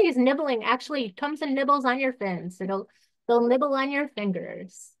can see he's nibbling. Actually, he comes and nibbles on your fins. They'll nibble on your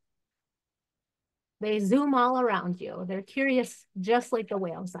fingers. They zoom all around you. They're curious, just like the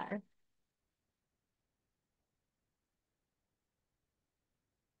whales are.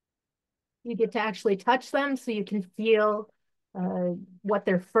 You get to actually touch them, so you can feel what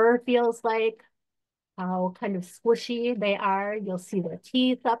their fur feels like, how kind of squishy they are. You'll see their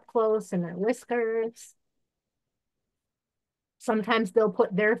teeth up close and their whiskers. Sometimes they'll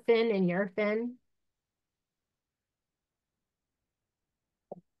put their fin in your fin.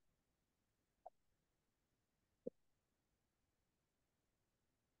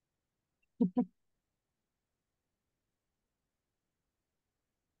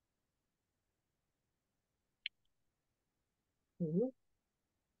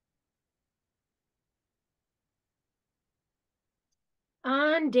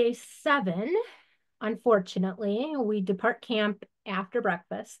 On day 7, unfortunately, we depart camp after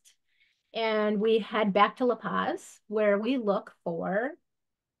breakfast and we head back to La Paz, where we look for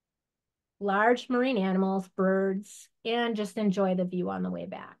large marine animals, birds, and just enjoy the view on the way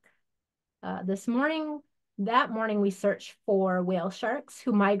back. That morning, we search for whale sharks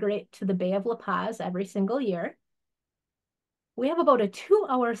who migrate to the Bay of La Paz every single year. We have about a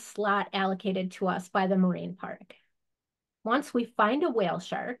 2-hour slot allocated to us by the marine park. Once we find a whale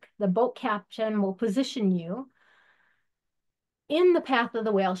shark, the boat captain will position you in the path of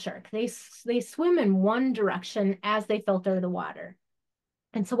the whale shark. They swim in one direction as they filter the water.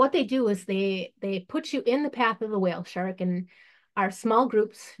 And so what they do is they put you in the path of the whale shark, and our small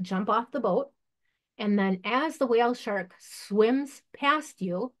groups jump off the boat. And then as the whale shark swims past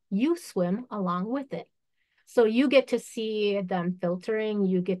you, you swim along with it. So you get to see them filtering,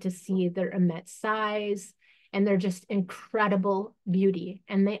 you get to see their immense size, and they're just incredible beauty.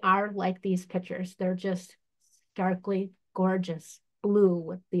 And they are like these pictures. They're just starkly gorgeous blue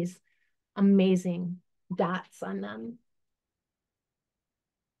with these amazing dots on them.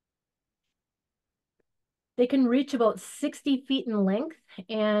 They can reach about 60 feet in length,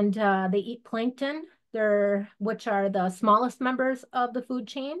 and they eat plankton, which are the smallest members of the food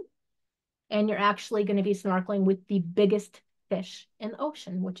chain. And you're actually going to be snorkeling with the biggest fish in the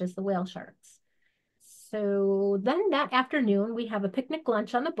ocean, which is the whale sharks. So then that afternoon, we have a picnic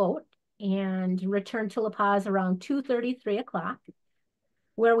lunch on the boat and return to La Paz around 2:30, 3 o'clock,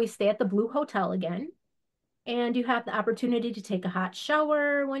 where we stay at the Blue Hotel again. And you have the opportunity to take a hot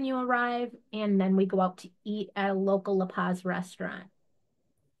shower when you arrive, and then we go out to eat at a local La Paz restaurant.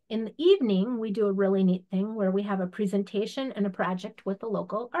 In the evening, we do a really neat thing where we have a presentation and a project with a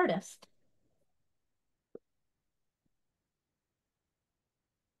local artist.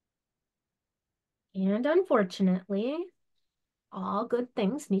 And unfortunately, all good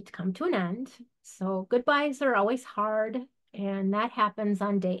things need to come to an end. So goodbyes are always hard, and that happens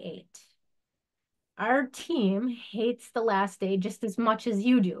on day 8. Our team hates the last day just as much as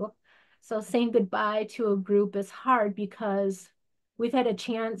you do. So saying goodbye to a group is hard because we've had a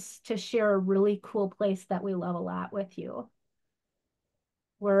chance to share a really cool place that we love a lot with you.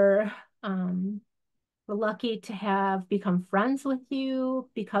 We're we're lucky to have become friends with you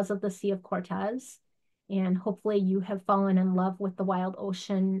because of the Sea of Cortez. And hopefully you have fallen in love with the wild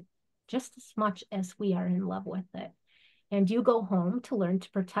ocean just as much as we are in love with it. And you go home to learn to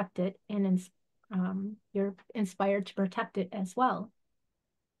protect it, and you're inspired to protect it as well.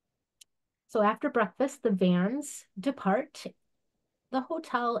 So after breakfast, the vans depart the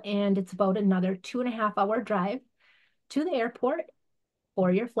hotel, and it's about another 2.5-hour drive to the airport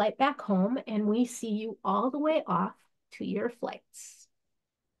or your flight back home, and we see you all the way off to your flights.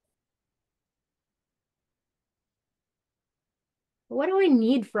 What do I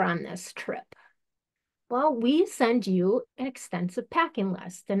need for on this trip? Well, we send you an extensive packing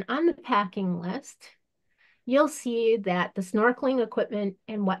list, and on the packing list, you'll see that the snorkeling equipment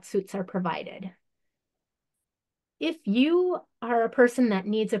and wetsuits are provided. If you are a person that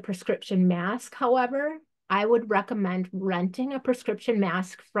needs a prescription mask, however, I would recommend renting a prescription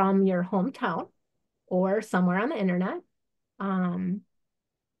mask from your hometown or somewhere on the internet.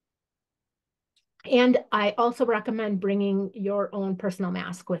 And I also recommend bringing your own personal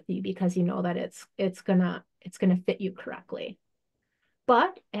mask with you because you know that it's gonna fit you correctly.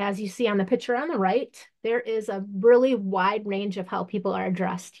 But as you see on the picture on the right, there is a really wide range of how people are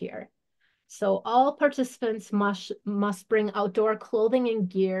dressed here. So all participants must bring outdoor clothing and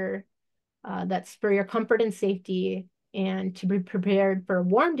gear that's for your comfort and safety, and to be prepared for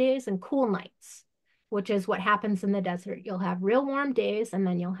warm days and cool nights, which is what happens in the desert. You'll have real warm days and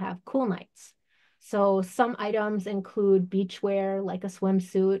then you'll have cool nights. So some items include beachwear like a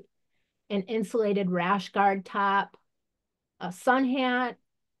swimsuit, an insulated rash guard top, a sun hat,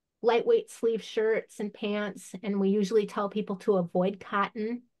 lightweight sleeve shirts and pants, and we usually tell people to avoid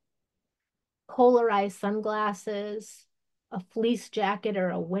cotton, polarized sunglasses, a fleece jacket or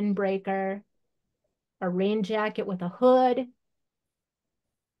a windbreaker, a rain jacket with a hood,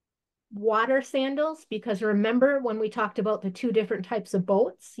 water sandals, because remember when we talked about the 2 different types of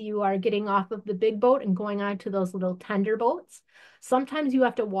boats, you are getting off of the big boat and going on to those little tender boats. Sometimes you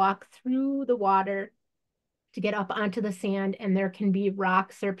have to walk through the water to get up onto the sand, and there can be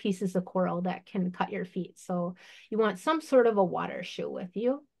rocks or pieces of coral that can cut your feet. So you want some sort of a water shoe with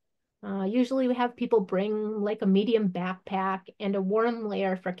you. Usually we have people bring like a medium backpack and a warm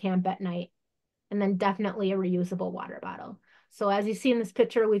layer for camp at night, and then definitely a reusable water bottle. So as you see in this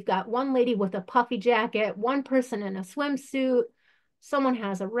picture, we've got one lady with a puffy jacket, one person in a swimsuit, someone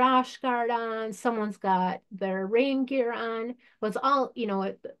has a rash guard on, someone's got their rain gear on. But it's all, you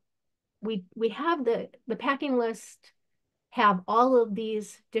know, we have the packing list have all of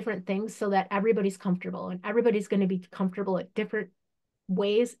these different things so that everybody's comfortable, and everybody's going to be comfortable at different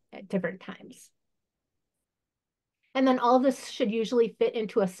ways at different times. And then all of this should usually fit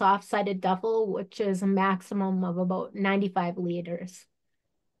into a soft-sided duffel, which is a maximum of about 95 liters.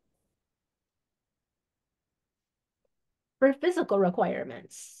 For physical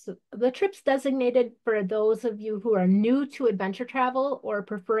requirements, the trip's designated for those of you who are new to adventure travel or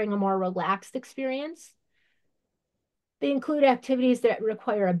preferring a more relaxed experience. They include activities that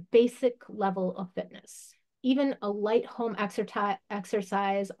require a basic level of fitness. Even a light home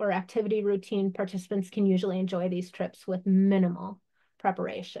exercise or activity routine, participants can usually enjoy these trips with minimal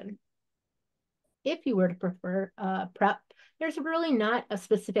preparation. If you were to prefer prep, there's really not a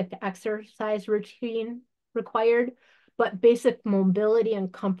specific exercise routine required, but basic mobility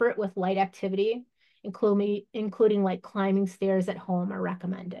and comfort with light activity, including like climbing stairs at home, are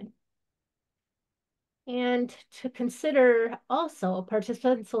recommended. And to consider also,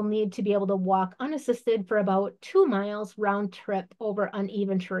 participants will need to be able to walk unassisted for about 2 miles round trip over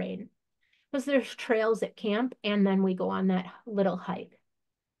uneven terrain, because there's trails at camp, and then we go on that little hike.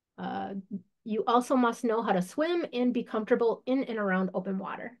 You also must know how to swim and be comfortable in and around open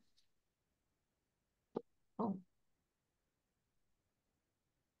water. Oh.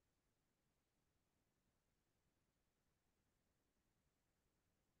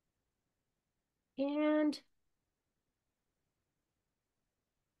 And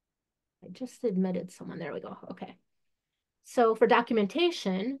I just admitted someone. There we go. Okay. So for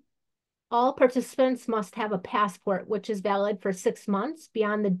documentation, all participants must have a passport, which is valid for 6 months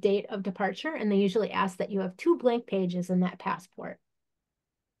beyond the date of departure, and they usually ask that you have 2 blank pages in that passport.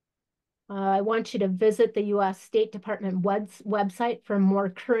 I want you to visit the U.S. State Department website for more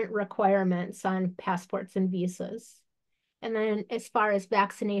current requirements on passports and visas. And then as far as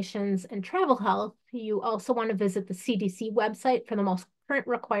vaccinations and travel health, you also want to visit the CDC website for the most current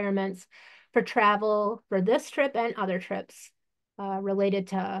requirements for travel for this trip and other trips related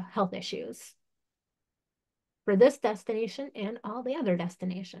to health issues for this destination and all the other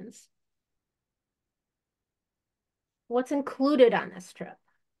destinations. What's included on this trip?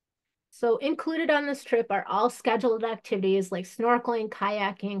 So included on this trip are all scheduled activities like snorkeling,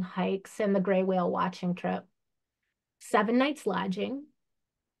 kayaking, hikes, and the gray whale watching trip. 7 nights lodging,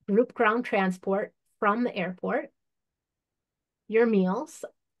 group ground transport from the airport, your meals,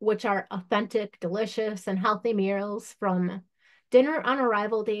 which are authentic, delicious, and healthy meals from dinner on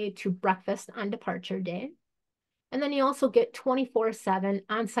arrival day to breakfast on departure day. And then you also get 24/7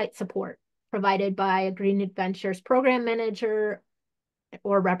 on-site support provided by a Green Adventures program manager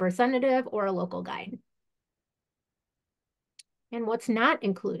or representative or a local guide. And what's not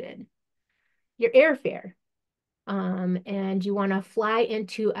included? Your airfare. And you want to fly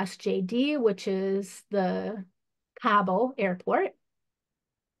into SJD, which is the Cabo airport,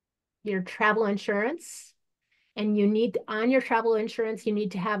 your travel insurance, and you need, on your travel insurance, you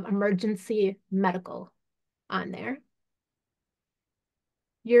need to have emergency medical on there.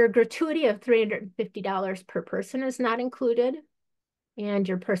 Your gratuity of $350 per person is not included, and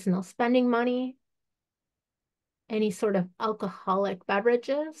your personal spending money, any sort of alcoholic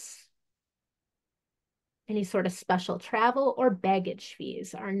beverages, any sort of special travel or baggage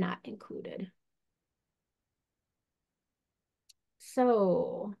fees are not included.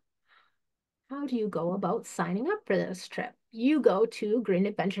 So how do you go about signing up for this trip? You go to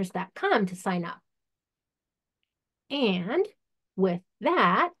greenadventures.com to sign up. And with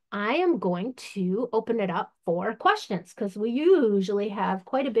that, I am going to open it up for questions because we usually have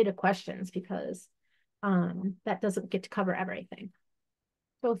quite a bit of questions because that doesn't get to cover everything.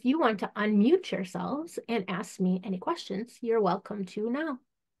 So if you want to unmute yourselves and ask me any questions, you're welcome to now.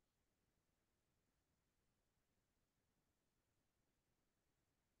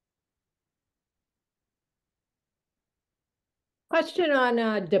 Question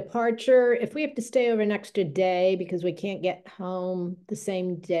on departure. If we have to stay over an extra day because we can't get home the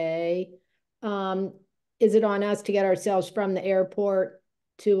same day, is it on us to get ourselves from the airport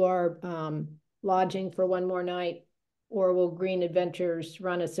to our lodging for one more night? Or will Green Adventures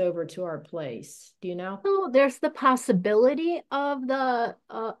run us over to our place? Do you know? So there's the possibility of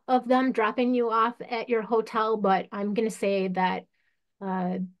them dropping you off at your hotel, but I'm going to say that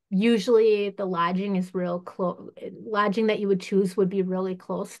usually the lodging is real close. Lodging that you would choose would be really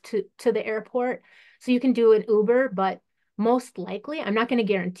close to the airport. So you can do an Uber, but most likely, I'm not going to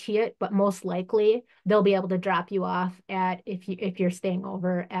guarantee it, but most likely they'll be able to drop you off at if you're staying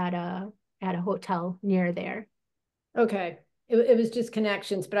over at a hotel near there. Okay. It was just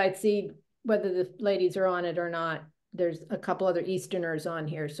connections, but I'd see whether the ladies are on it or not. There's a couple other Easterners on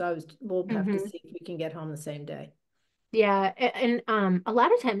here, so we'll have to see if we can get home the same day. Yeah, and a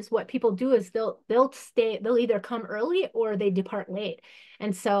lot of times what people do is they'll either come early or they depart late.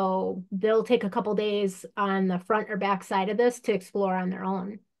 And so they'll take a couple days on the front or back side of this to explore on their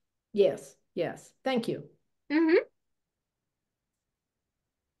own. Yes, yes. Thank you. Mm-hmm.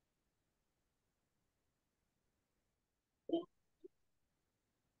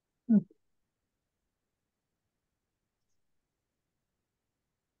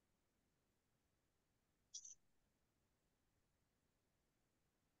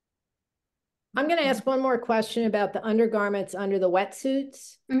 I'm going to ask one more question about the undergarments under the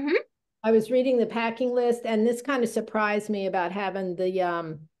wetsuits. Mm-hmm. I was reading the packing list, and this kind of surprised me about having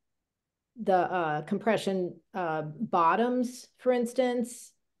the compression bottoms, for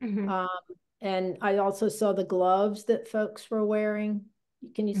instance. Mm-hmm. And I also saw the gloves that folks were wearing.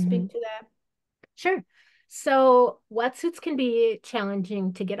 Can you speak to that? Sure. So wetsuits can be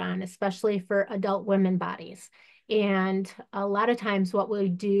challenging to get on, especially for adult women bodies. And a lot of times what we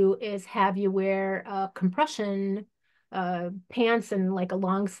do is have you wear compression pants and like a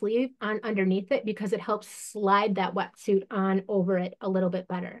long sleeve on underneath it because it helps slide that wetsuit on over it a little bit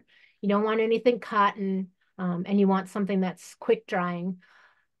better. You don't want anything cotton, and you want something that's quick drying.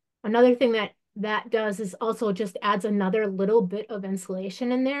 Another thing that does is also just adds another little bit of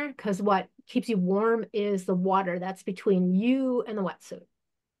insulation in there because what keeps you warm is the water that's between you and the wetsuit.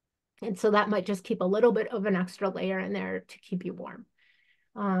 And so that might just keep a little bit of an extra layer in there to keep you warm.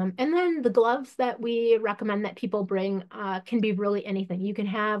 And then the gloves that we recommend that people bring can be really anything. You can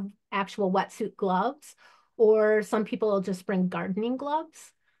have actual wetsuit gloves, or some people will just bring gardening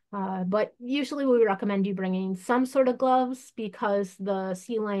gloves. But usually we recommend you bringing some sort of gloves because the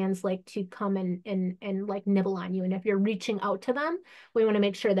sea lions like to come and like nibble on you. And if you're reaching out to them, we want to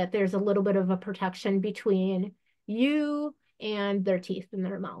make sure that there's a little bit of a protection between you and their teeth in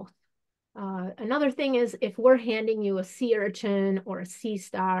their mouth. Another thing is if we're handing you a sea urchin or a sea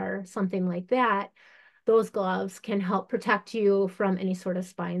star, something like that, those gloves can help protect you from any sort of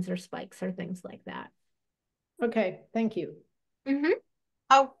spines or spikes or things like that. Okay, thank you. Mm-hmm.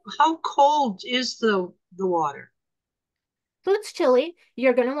 How cold is the water? So it's chilly.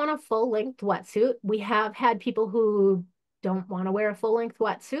 You're going to want a full length wetsuit. We have had people who don't want to wear a full length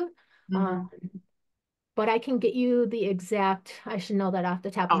wetsuit. Mhm. But I can get you the exact, I should know that off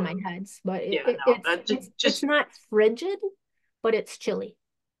the top of Oh, my head, but yeah, no, that it's just not frigid, but it's chilly.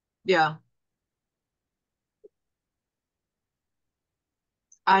 yeah.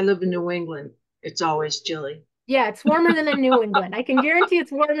 I live in New England. It's always chilly. Yeah, it's warmer than in New England. I can guarantee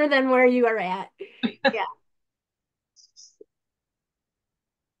it's warmer than where you are at. Yeah.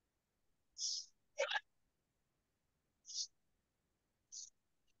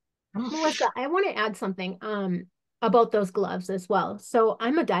 Melissa, I want to add something about those gloves as well. So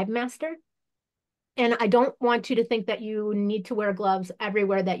I'm a dive master. And I don't want you to think that you need to wear gloves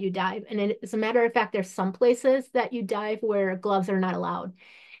everywhere that you dive. And as a matter of fact, there's some places that you dive where gloves are not allowed.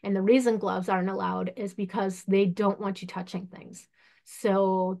 And the reason gloves aren't allowed is because they don't want you touching things.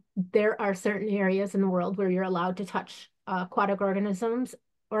 So there are certain areas in the world where you're allowed to touch aquatic organisms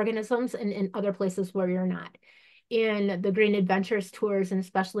and in other places where you're not. In the Green Adventures tours, and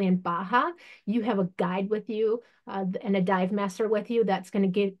especially in Baja, you have a guide with you and a dive master with you that's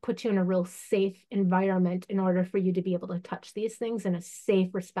going to put you in a real safe environment in order for you to be able to touch these things in a safe,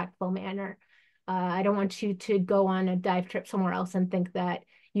 respectful manner. I don't want you to go on a dive trip somewhere else and think that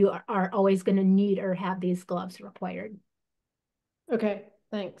you are always going to need or have these gloves required. Okay,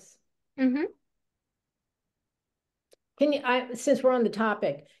 thanks. Mm-hmm. Can you, since we're on the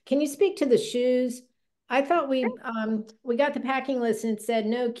topic, can you speak to the shoes? I thought we got the packing list and it said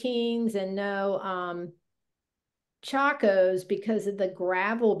no Kings and no Chacos because of the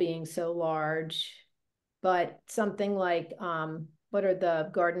gravel being so large, but something like what are the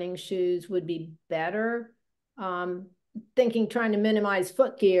gardening shoes would be better. Um, Thinking trying to minimize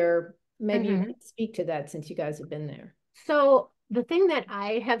foot gear. Maybe you Mm-hmm. could speak to that since you guys have been there. So the thing that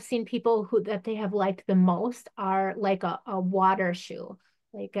I have seen people who that they have liked the most are like a water shoe,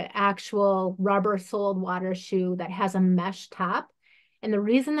 like an actual rubber soled water shoe that has a mesh top. And the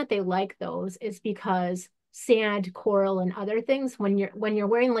reason that they like those is because sand, coral, and other things, when you're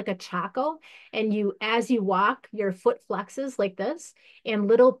wearing like a Chaco and you as you walk, your foot flexes like this, and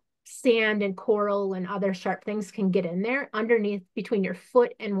little sand and coral and other sharp things can get in there underneath between your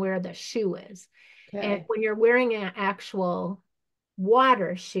foot and where the shoe is. And Okay. when you're wearing an actual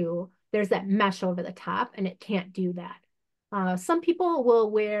water shoe, there's that mesh over the top and it can't do that. Some people will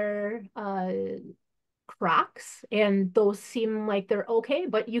wear Crocs and those seem like they're okay,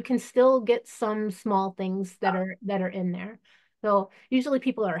 but you can still get some small things that are in there. So usually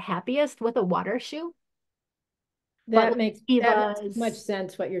people are happiest with a water shoe, but That like makes much Eva's,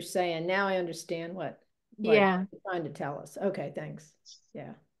 sense what you're saying. Now I understand what yeah. you're trying to tell us. Okay, thanks.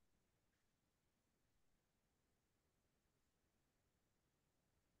 Yeah.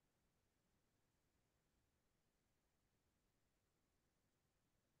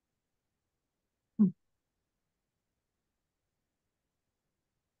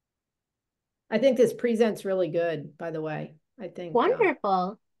 I think this present's really good, by the way. I think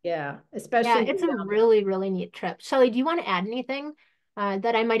Wonderful. yeah, Yeah, especially it's a the really, really neat trip. Shelley, do you want to add anything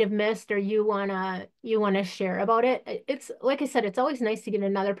that I might have missed or you wanna share about it? It's like I said, it's always nice to get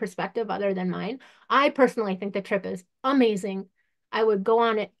another perspective other than mine. I personally think the trip is amazing. I would go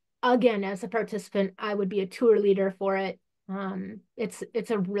on it again as a participant. I would be a tour leader for it.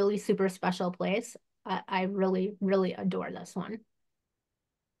 It's a really super special place. I really, really adore this one.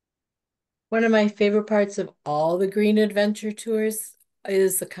 One of my favorite parts of all the Green Adventure tours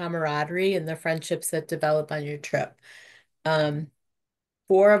is the camaraderie and the friendships that develop on your trip. Um,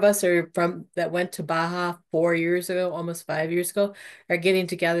 Four of us are from that went to Baja 4 years ago, almost 5 years ago, are getting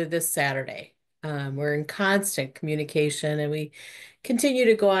together this Saturday. We're in constant communication and we continue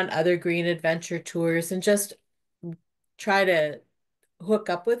to go on other Green Adventure tours and just try to hook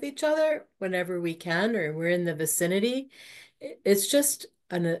up with each other whenever we can or we're in the vicinity. It's just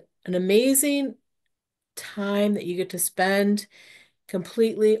an amazing time that you get to spend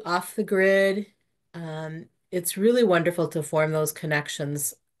completely off the grid. It's really wonderful to form those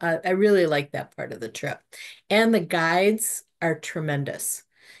connections. I really like that part of the trip. And the guides are tremendous.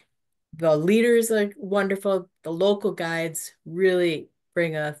 The leaders are wonderful. The local guides really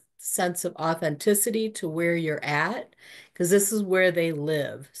bring a sense of authenticity to where you're at, because this is where they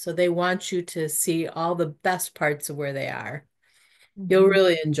live. So they want you to see all the best parts of where they are. You'll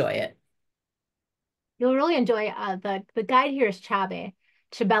really enjoy it. You'll really enjoy the guide here is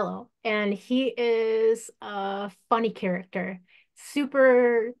Chabello, and he is a funny character,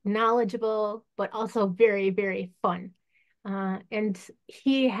 super knowledgeable, but also very, very fun. And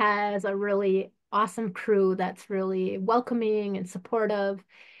he has a really awesome crew that's really welcoming and supportive.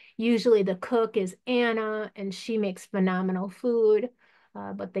 Usually the cook is Anna, and she makes phenomenal food,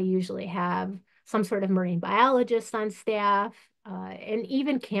 but they usually have some sort of marine biologist on staff. And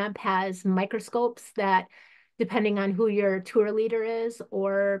even camp has microscopes that, depending on who your tour leader is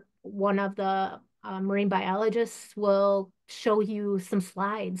or one of the marine biologists, will show you some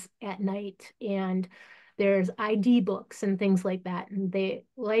slides at night. And there's ID books and things like that. And they,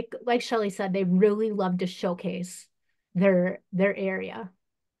 like Shelley said, they really love to showcase their area,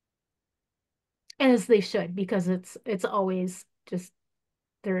 as they should, because it's always just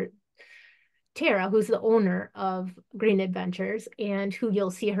their Tara, who's the owner of Green Adventures and who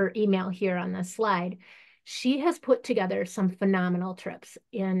you'll see her email here on this slide. She has put together some phenomenal trips.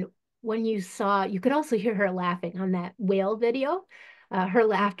 And when you saw, you could also hear her laughing on that whale video. Her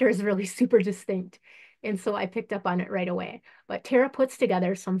laughter is really super distinct. And so I picked up on it right away. But Tara puts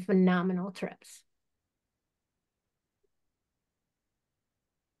together some phenomenal trips.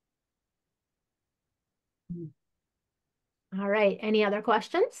 All right. Any other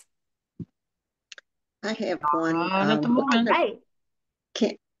questions? I have one. Not at the moment. Right.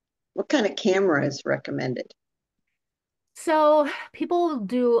 What kind of camera is recommended? So people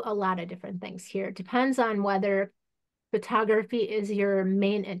do a lot of different things here. It depends on whether photography is your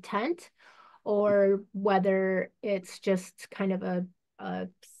main intent or whether it's just kind of a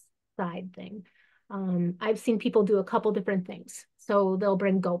side thing. I've seen people do a couple different things. So they'll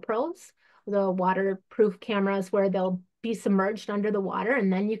bring GoPros, the waterproof cameras where they'll be submerged under the water,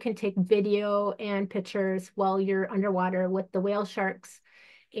 and then you can take video and pictures while you're underwater with the whale sharks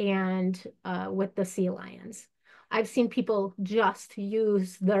and with the sea lions. I've seen people just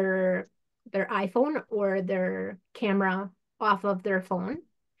use their iPhone or their camera off of their phone.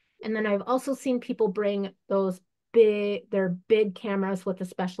 And then I've also seen people bring their big cameras with the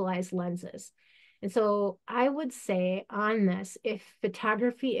specialized lenses. And so I would say on this, if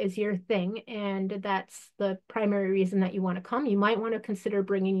photography is your thing and that's the primary reason that you want to come, you might want to consider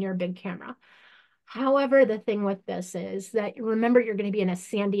bringing your big camera. However, the thing with this is that remember, you're going to be in a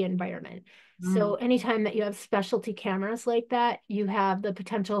sandy environment. So anytime that you have specialty cameras like that, you have the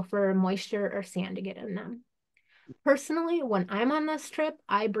potential for moisture or sand to get in them. Personally, when I'm on this trip,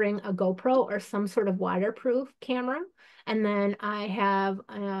 I bring a GoPro or some sort of waterproof camera. And then I have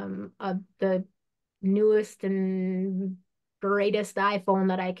the newest and greatest iPhone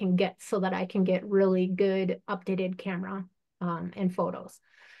that I can get so that I can get really good updated camera and photos.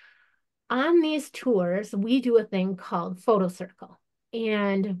 On these tours, we do a thing called Photo Circle.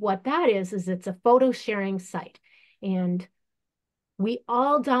 And what that is it's a photo sharing site. And we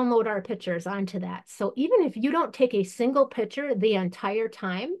all download our pictures onto that. So even if you don't take a single picture the entire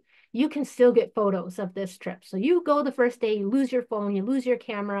time, you can still get photos of this trip. So you go the first day, you lose your phone, you lose your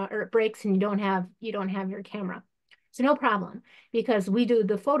camera, or it breaks and you don't have your camera. So no problem, because we do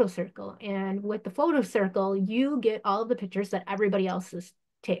the photo circle. And with the photo circle, you get all of the pictures that everybody else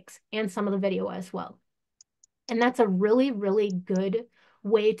takes and some of the video as well. And that's a really, really good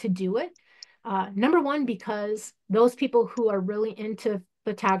way to do it. Number one, because those people who are really into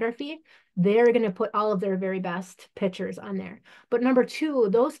photography, they're going to put all of their very best pictures on there. But number two,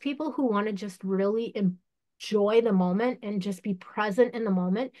 those people who want to just really enjoy the moment and just be present in the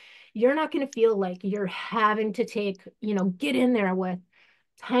moment, you're not going to feel like you're having to get in there with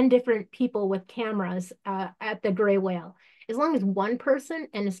 10 different people with cameras at the gray whale. As long as one person,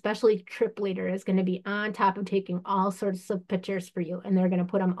 and especially trip leader, is going to be on top of taking all sorts of pictures for you, and they're going to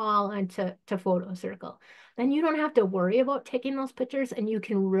put them all into Photo Circle, then you don't have to worry about taking those pictures, and you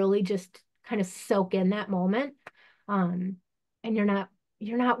can really just kind of soak in that moment. And you're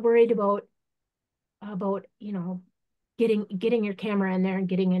not worried about getting your camera in there and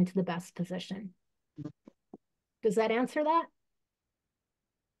getting into the best position. Does that answer that?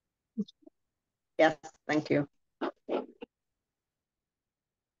 Yes, thank you.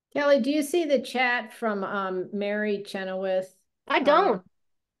 Kelly, do you see the chat from Mary Chenoweth? I don't.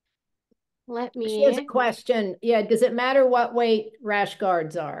 She has a question. Yeah, does it matter what weight rash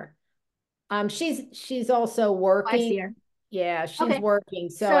guards are? She's also working. I see her. Yeah, she's Okay. working,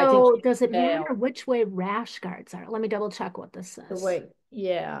 so I think So she does it matter failed. which way rash guards are? Let me double check what this The says. way,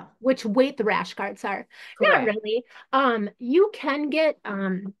 yeah, Which weight the rash guards are. Not correct. really. You can get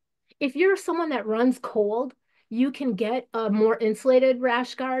if you're someone that runs cold, you can get a more insulated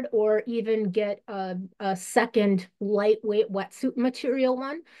rash guard or even get a second lightweight wetsuit material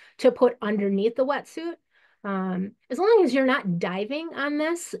one to put underneath the wetsuit. As long as you're not diving on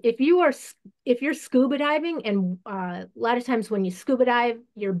this, if you're scuba diving, and a lot of times when you scuba dive,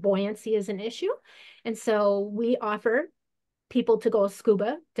 your buoyancy is an issue. And so we offer people to go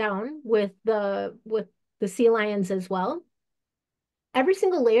scuba down with the sea lions as well. Every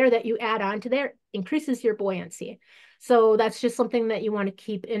single layer that you add onto there increases your buoyancy. So that's just something that you want to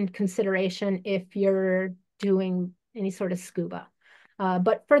keep in consideration if you're doing any sort of scuba.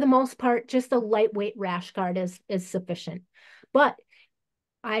 But for the most part, just a lightweight rash guard is sufficient. But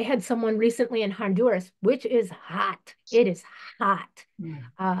I had someone recently in Honduras, which is hot. It is hot.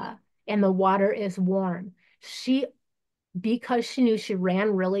 Uh, and the water is warm. She Because she knew she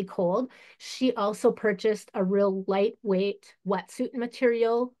ran really cold, she also purchased a real lightweight wetsuit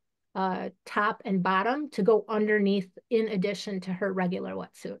material, top and bottom, to go underneath in addition to her regular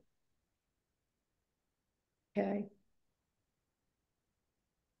wetsuit. Okay.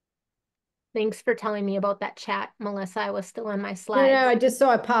 Thanks for telling me about that chat, Melissa. I was still in my No, no, slides. I just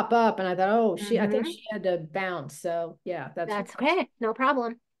saw it pop up and I thought, oh, I think Mhm. she had to bounce. So yeah, that's That's okay. No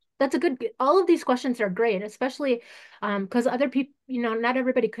problem. That's a good, all of these questions are great, especially because other people, not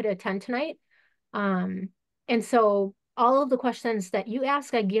everybody could attend tonight. Um, and so all of the questions that you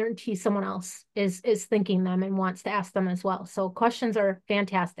ask, I guarantee someone else is thinking them and wants to ask them as well. So questions are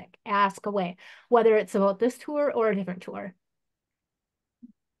fantastic. Ask away, whether it's about this tour or a different tour.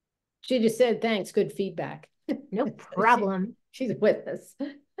 she just said thanks, good feedback. No So problem. she's with us.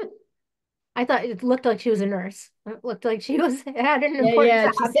 I thought it looked like she was a nurse. It looked like she had an Yeah, important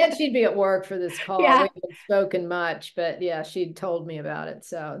yeah. She job. said she'd be at work for this call. We Yeah, haven't spoken much, but yeah, she told me about it.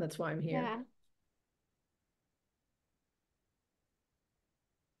 So that's why I'm here. yeah.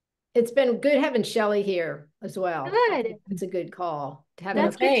 It's been good having Shelley here as well. I think Good. it's a good call. Having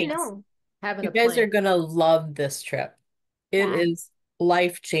Well, a That's good to thanks. know. having You a guys plan. are gonna love this trip. It Yeah. is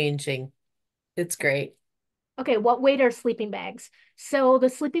life-changing. It's great. Okay, what weight are sleeping bags? So the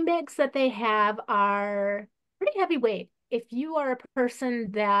sleeping bags that they have are pretty heavy weight. If you are a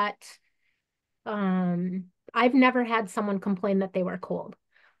person that, I've never had someone complain that they were cold,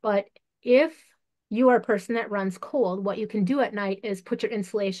 but if you are a person that runs cold, what you can do at night is put your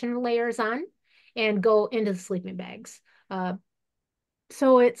insulation layers on and go into the sleeping bags. Uh,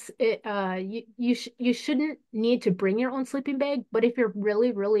 so you shouldn't need to bring your own sleeping bag, but if you're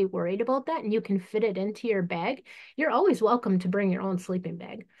really, really worried about that and you can fit it into your bag, you're always welcome to bring your own sleeping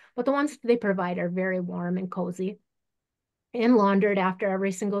bag. But the ones they provide are very warm and cozy and laundered after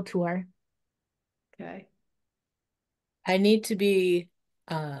every single tour. Okay. I need to be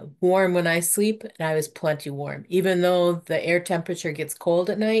warm when I sleep, and I was plenty warm. Even though the air temperature gets cold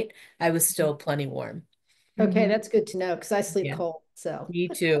at night, I was still plenty warm. Okay, Mhm. that's good to know because I sleep Yeah, cold. So me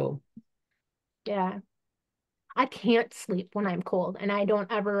too. Yeah. I can't sleep when I'm cold, and I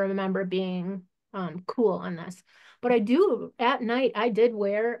don't ever remember being cool on this. But I do at night. I did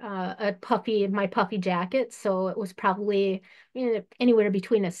wear my puffy jacket, so it was probably anywhere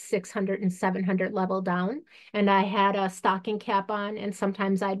between a 600 and 700 level down. And I had a stocking cap on, and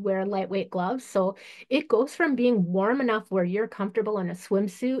sometimes I'd wear lightweight gloves. So it goes from being warm enough where you're comfortable in a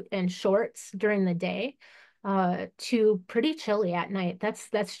swimsuit and shorts during the day, to pretty chilly at night.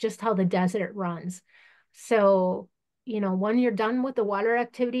 That's just how the desert runs. So, when you're done with the water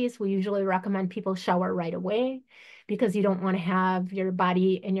activities, we usually recommend people shower right away because you don't want to have your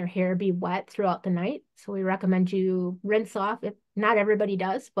body and your hair be wet throughout the night. So we recommend you rinse off. If not everybody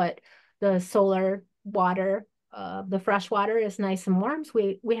does, but the solar water, the fresh water is nice and warm.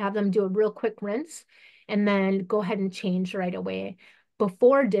 So we have them do a real quick rinse and then go ahead and change right away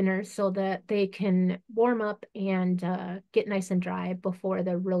before dinner so that they can warm up and get nice and dry before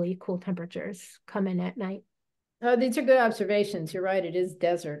the really cool temperatures come in at night. oh, these are good observations. You're right. It is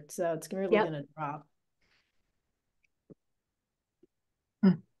desert, so it's really Yep. going to drop.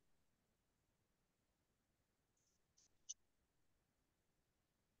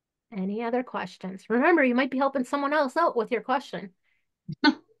 Any other questions? Remember, you might be helping someone else out with your question.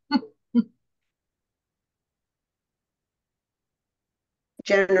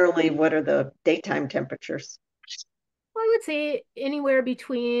 Generally, what are the daytime temperatures? Well, I would say anywhere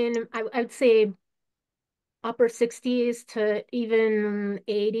between, I would say upper 60s to even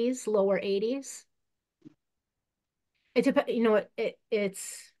 80s, lower 80s. It depends,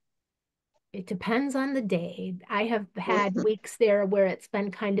 it's It depends on the day. I have had Mhm. weeks there where it's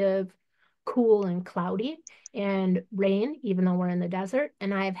been kind of cool and cloudy and rain, even though we're in the desert.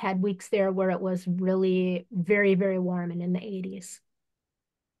 And I've had weeks there where it was really very, very warm and in the 80s.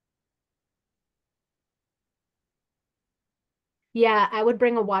 Yeah, I would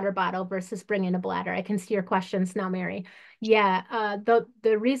bring a water bottle versus bringing a bladder. I can see your questions now, Mary. Yeah,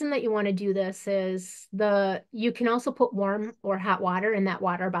 the reason that you want to do this is you can also put warm or hot water in that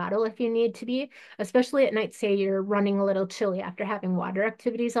water bottle if you need to be, especially at night, say you're running a little chilly after having water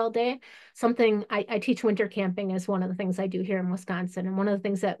activities all day. Something I teach winter camping is one of the things I do here in Wisconsin. And one of the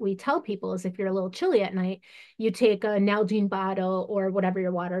things that we tell people is if you're a little chilly at night, you take a Nalgene bottle or whatever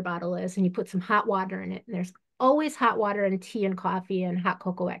your water bottle is, and you put some hot water in it. And there's always hot water and tea and coffee and hot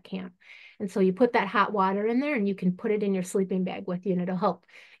cocoa at camp. And so you put that hot water in there and you can put it in your sleeping bag with you and it'll help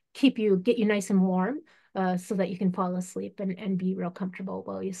get you nice and warm so that you can fall asleep and be real comfortable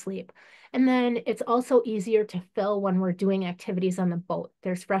while you sleep. And then it's also easier to fill when we're doing activities on the boat.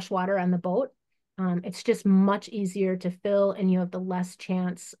 There's fresh water on the boat. It's just much easier to fill and you have the less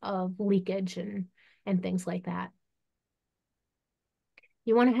chance of leakage and things like that.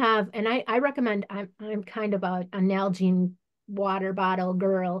 You want to have, and I recommend, I'm kind of a Nalgene water bottle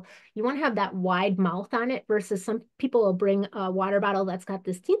girl. You want to have that wide mouth on it versus some people will bring a water bottle that's got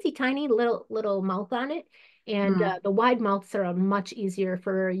this teensy tiny little mouth on it. And Mm. the wide mouths are much easier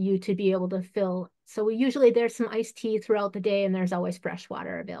for you to be able to fill. So usually there's some iced tea throughout the day and there's always fresh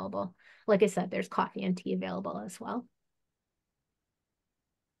water available. Like I said, there's coffee and tea available as well.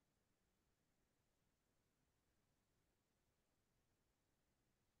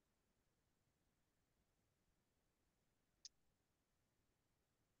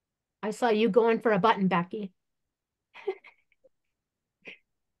 I saw you going for a button, Becky.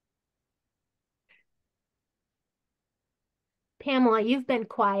 Pamela, you've been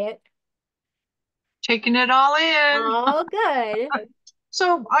quiet. Taking it all in. Oh, good.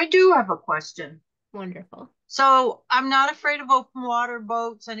 So I do have a question. Wonderful. So I'm not afraid of open water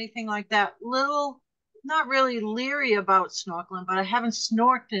boats, anything like that. Not really leery about snorkeling, but I haven't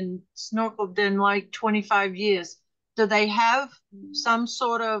snorkeled in like 25 years. Do they have some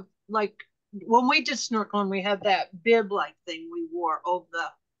sort of like when we did snorkeling, we had that bib-like thing we wore over the.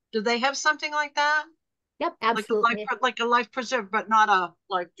 Do they have something like that? Yep, absolutely. Like a life preserver, but not a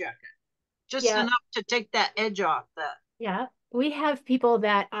life jacket. Just Yeah, enough to take that edge off that. yeah. We have people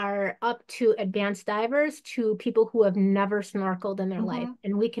that are up to advanced divers to people who have never snorkeled in their life. Mm-hmm.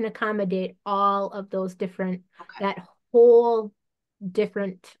 And we can accommodate all of those Okay. that whole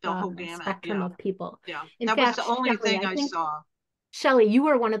different The whole gamut. spectrum Yeah. of people. Yeah. In That was fact, the only Shelley, thing I I think, saw. Shelley, you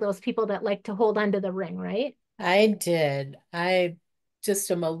were one of those people that like to hold onto the ring, right? I did. I just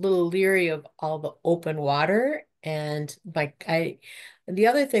am a little leery of all the open water and the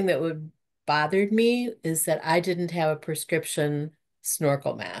other thing that would bothered me is that I didn't have a prescription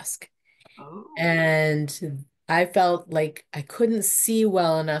snorkel mask. Oh. And I felt like I couldn't see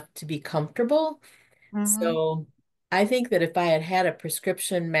well enough to be comfortable. Mm-hmm. So I think that if I had had a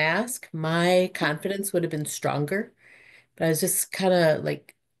prescription mask, my confidence would have been stronger. But I was just kind of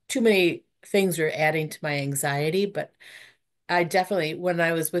like too many things were adding to my anxiety. But I definitely, when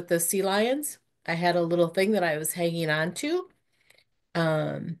I was with the sea lions, I had a little thing that I was hanging on to.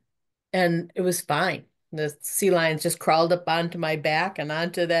 Um, and it was fine. The sea lions just crawled up onto my back and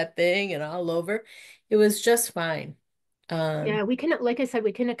onto that thing and all over. It was just fine. Yeah, Um, we can, like I said,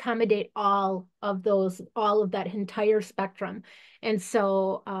 we can accommodate all of that entire spectrum. And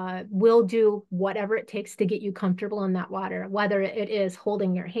so we'll do whatever it takes to get you comfortable in that water, whether it is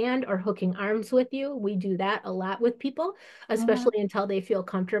holding your hand or hooking arms with you. We do that a lot with people, Mm-hmm. especially until they feel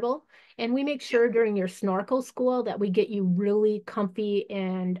comfortable. And we make Yeah. sure during your snorkel school that we get you really comfy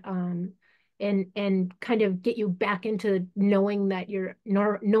and kind of get you back into knowing that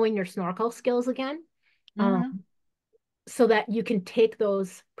knowing your snorkel skills again. Um, Mm-hmm. so that you can take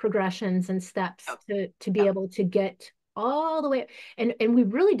those progressions and steps Yep. to be Yep. able to get all the way. And we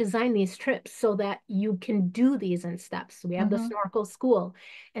really design these trips so that you can do these in steps. So we have the Mm-hmm. snorkel school,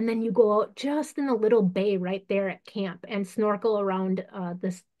 and then you go out just in a little bay right there at camp and snorkel around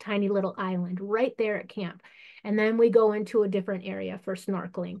this tiny little island right there at camp. And then we go into a different area for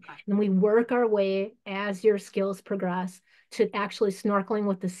snorkeling. Okay. And we work our way as your skills progress to actually snorkeling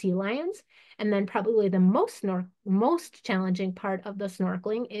with the sea lions. And then probably the most challenging part of the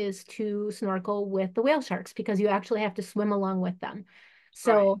snorkeling is to snorkel with the whale sharks because you actually have to swim along with them. Right.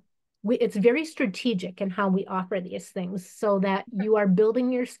 So it's very strategic in how we offer these things so that you are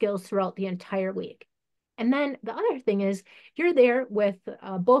building your skills throughout the entire week. And then the other thing is you're there with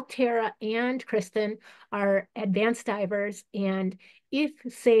both Tara and Kristen are advanced divers. And if,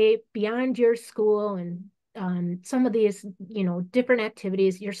 say, beyond your school and some of these, different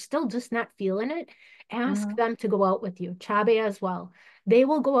activities, you're still just not feeling it, ask them to go out with you. Chabe as well. They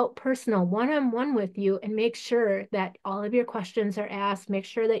will go out personal, one-on-one with you and make sure that all of your questions are asked, make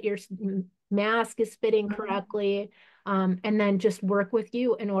sure that your mask is fitting correctly, and then just work with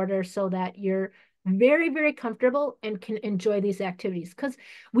you in order so that you're very, very comfortable and can enjoy these activities. Because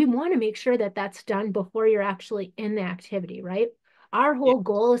we want to make sure that that's done before you're actually in the activity, right? Our whole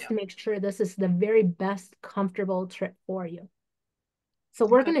goal is to make sure this is the very best comfortable trip for you. So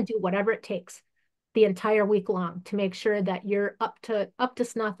we're going to do whatever it takes the entire week long to make sure that you're up to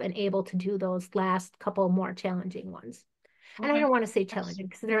snuff and able to do those last couple more challenging ones. And I don't want to say challenging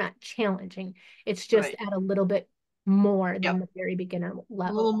because they're not challenging. It's just at a little bit more than the very beginner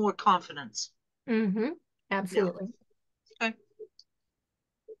level. A little more confidence. Absolutely. Yeah. Okay.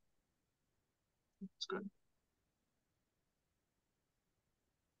 That's good.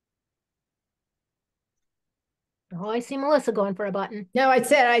 Oh, I see Melissa going for a button. No, I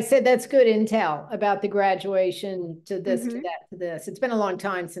said that's good intel about the graduation to this, to that, to this. It's been a long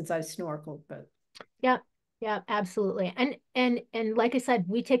time since I've snorkeled, but yeah, absolutely. And like I said,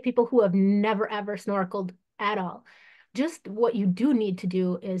 we take people who have never ever snorkeled at all. Just what you do need to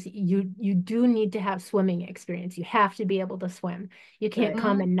do is you do need to have swimming experience. You have to be able to swim. You can't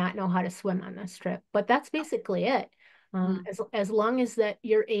come and not know how to swim on this trip. But that's basically it. As long as that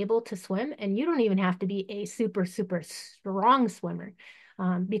you're able to swim, and you don't even have to be a super, super strong swimmer,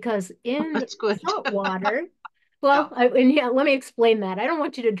 because in salt water, well, let me explain that. I don't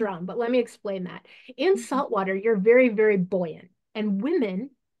want you to drown, but let me explain that. In salt water, you're very, very buoyant, and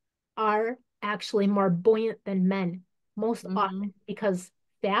women are actually more buoyant than men most often because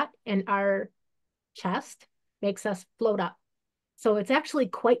fat in our chest makes us float up. So it's actually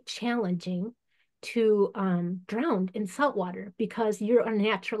quite challenging to drown in salt water because you're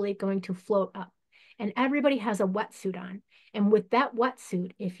naturally going to float up. And everybody has a wetsuit on. And with that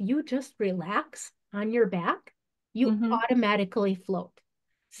wetsuit, if you just relax on your back, you automatically float.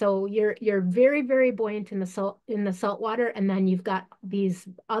 So you're very, very buoyant in the salt water, and then you've got these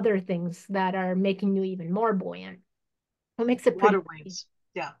other things that are making you even more buoyant. What makes it pretty water waves.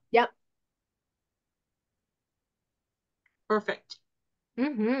 Yeah. Yep. Perfect.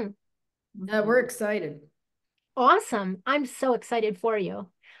 we're excited. Awesome. I'm so excited for you.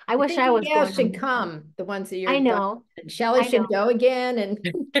 I wish I was going. Should come. The ones that you're. I know. And Shelley should go again. And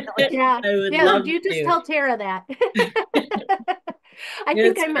yeah, I would love you just to. tell Tara that.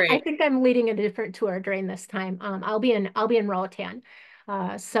 I think I'm leading a different tour during this time. I'll be in Roatan.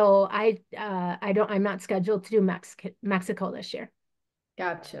 So I'm not scheduled to do Mexico this year.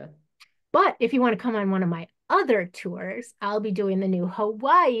 Gotcha. But if you want to come on one of my other tours, I'll be doing the new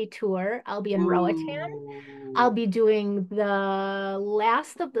Hawaii tour. I'll be in Roatan. I'll be doing the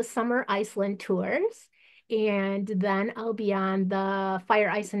last of the summer Iceland tours. And then I'll be on the Fire,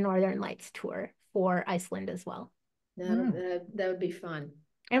 Ice, and Northern Lights tour for Iceland as well. That would be fun.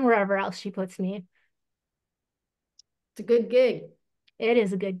 And wherever else she puts me. It's a good gig. It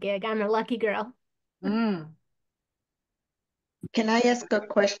is a good gig. I'm a lucky girl. Can I ask a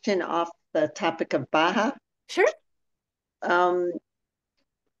question off the topic of Baja? Sure.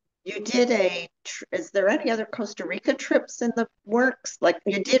 You did is there any other Costa Rica trips in the works? Like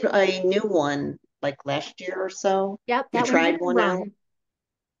you did a new one like last year or so? Yep, you tried one out?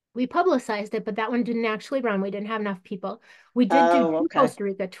 We publicized it, but that one didn't actually run. We didn't have enough people. We did do two Costa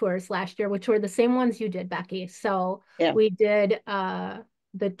Rica tours last year, which were the same ones you did, Becky. So we did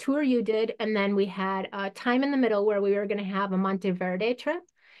the tour you did, and then we had a time in the middle where we were going to have a Monteverde trip,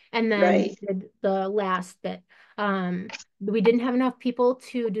 and then we did the last bit. We didn't have enough people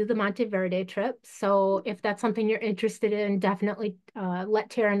to do the Monteverde trip. So if that's something you're interested in, definitely let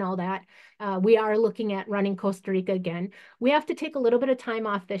Tara know that. We are looking at running Costa Rica again. We have to take a little bit of time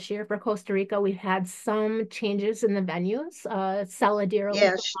off this year for Costa Rica. We've had some changes in the venues. Saladero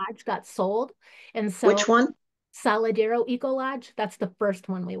Eco Lodge got sold. And so which one? Saladero Eco Lodge. That's the first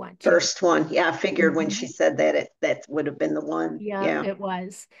one we went to. First one. Yeah, I figured when she said that that would have been the one. Yeah, it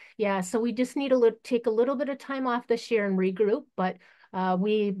was. Yeah, so we just need to take a little bit of time off this year and regroup, but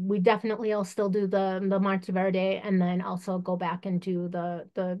we definitely will still do the Monteverde and then also go back and do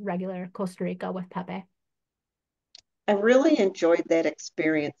the regular Costa Rica with Pepe. I really enjoyed that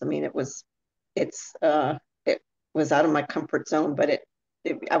experience. I mean, it was out of my comfort zone, but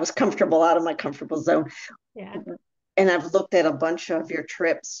I was comfortable out of my comfortable zone. Yeah. And I've looked at a bunch of your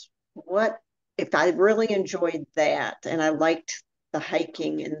trips. What if I really enjoyed that and I liked the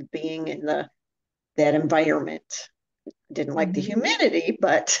hiking and being in the that environment. Didn't like the humidity,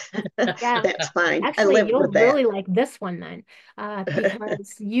 but Yeah. that's fine. I Actually, lived you'll with that. really like this one then,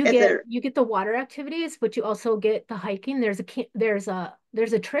 because you Is there, get the water activities, but you also get the hiking. There's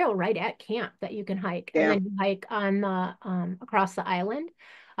a trail right at camp that you can hike, and yeah. then you hike on the across the island,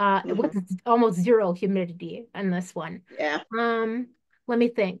 with Mhm. almost zero humidity in this one. Yeah. Um, Let me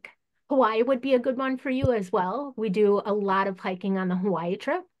think. Hawaii would be a good one for you as well. We do a lot of hiking on the Hawaii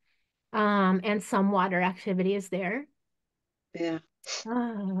trip, and some water activities there. Yeah.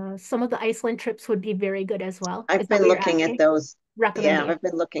 Some of the Iceland trips would be very good as well. Is I've that been what you're looking at asking? those. Yeah, Recommendation. I've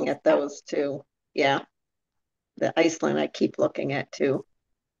been looking at those too. Yeah. The Iceland I keep looking at too.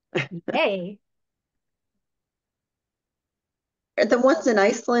 Hey, Are the ones in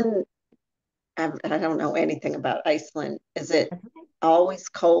Iceland, I don't know anything about Iceland. Is it always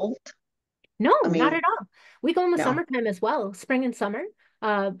cold? no, I not mean, at all. We go in the no. summertime as well, spring and summer.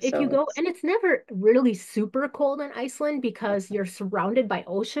 If you So go, it's and it's never really super cold in Iceland because you're surrounded by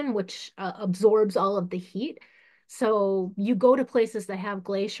ocean, which absorbs all of the heat. So you go to places that have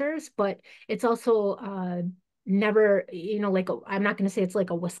glaciers, but it's also never, I'm not going to say it's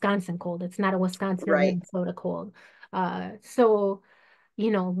like a Wisconsin cold. It's not a Wisconsin or right. Minnesota cold. So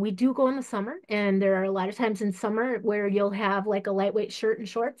we do go in the summer, and there are a lot of times in summer where you'll have like a lightweight shirt and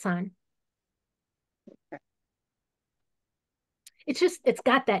shorts on. It's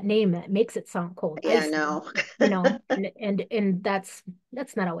got that name that makes it sound cold, Yeah, Iceland, no. and that's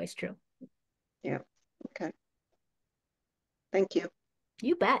not always true. Yeah. Okay. Thank you.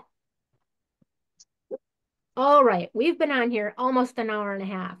 You bet. All right, we've been on here almost an hour and a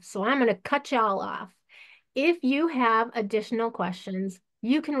half, so I'm going to cut y'all off. If you have additional questions,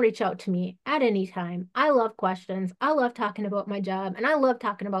 you can reach out to me at any time. I love questions. I love talking about my job, and I love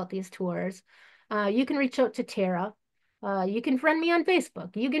talking about these tours. You can reach out to Tara. You can friend me on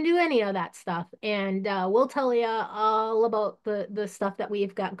Facebook. You can do any of that stuff, and we'll tell you all about the stuff that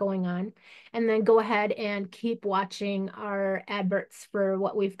we've got going on. And then go ahead and keep watching our adverts for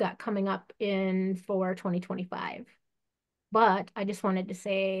what we've got coming up in for 2025. But I just wanted to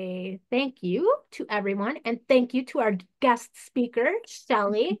say thank you to everyone, and thank you to our guest speaker,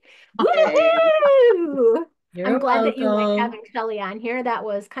 Shelly. Yay. Woohoo! I'm You're glad that you like welcome. having Shelly on here. That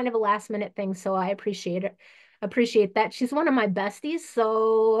was kind of a last minute thing, so I appreciate it. Appreciate that. She's one of my besties,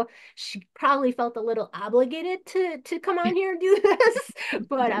 so she probably felt a little obligated to come on here and do this.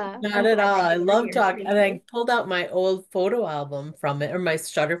 But Not I'm at glad all. that I you were love here. talking. Thank And you. I pulled out my old photo album from it, or my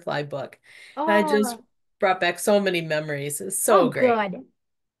Shutterfly book. And I just Oh, brought back so many memories. It's so oh, great. good.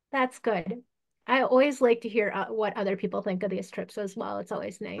 That's good. I always like to hear what other people think of these trips as well. It's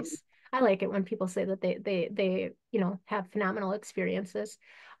always nice. I like it when people say that they have phenomenal experiences.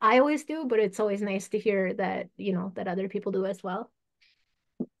 I always do, but it's always nice to hear that, that other people do as well.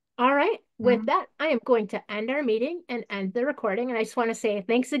 All right. With Mhm. that, I am going to end our meeting and end the recording. And I just want to say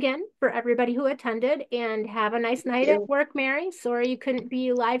thanks again for everybody who attended, and have a nice Thank night at you. work, Mary. Sorry you couldn't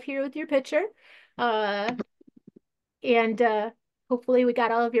be live here with your picture. Uh, and hopefully we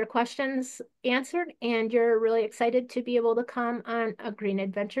got all of your questions answered, and you're really excited to be able to come on a Green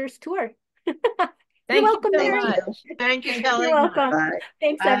Adventures tour. You're Thank you welcome, so Thank Mary. you. much. Thank you, You're Kelly. welcome. Bye.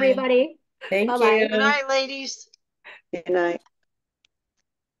 Thanks, Bye. everybody. Thank Bye-bye. Good you. night, ladies. Good night.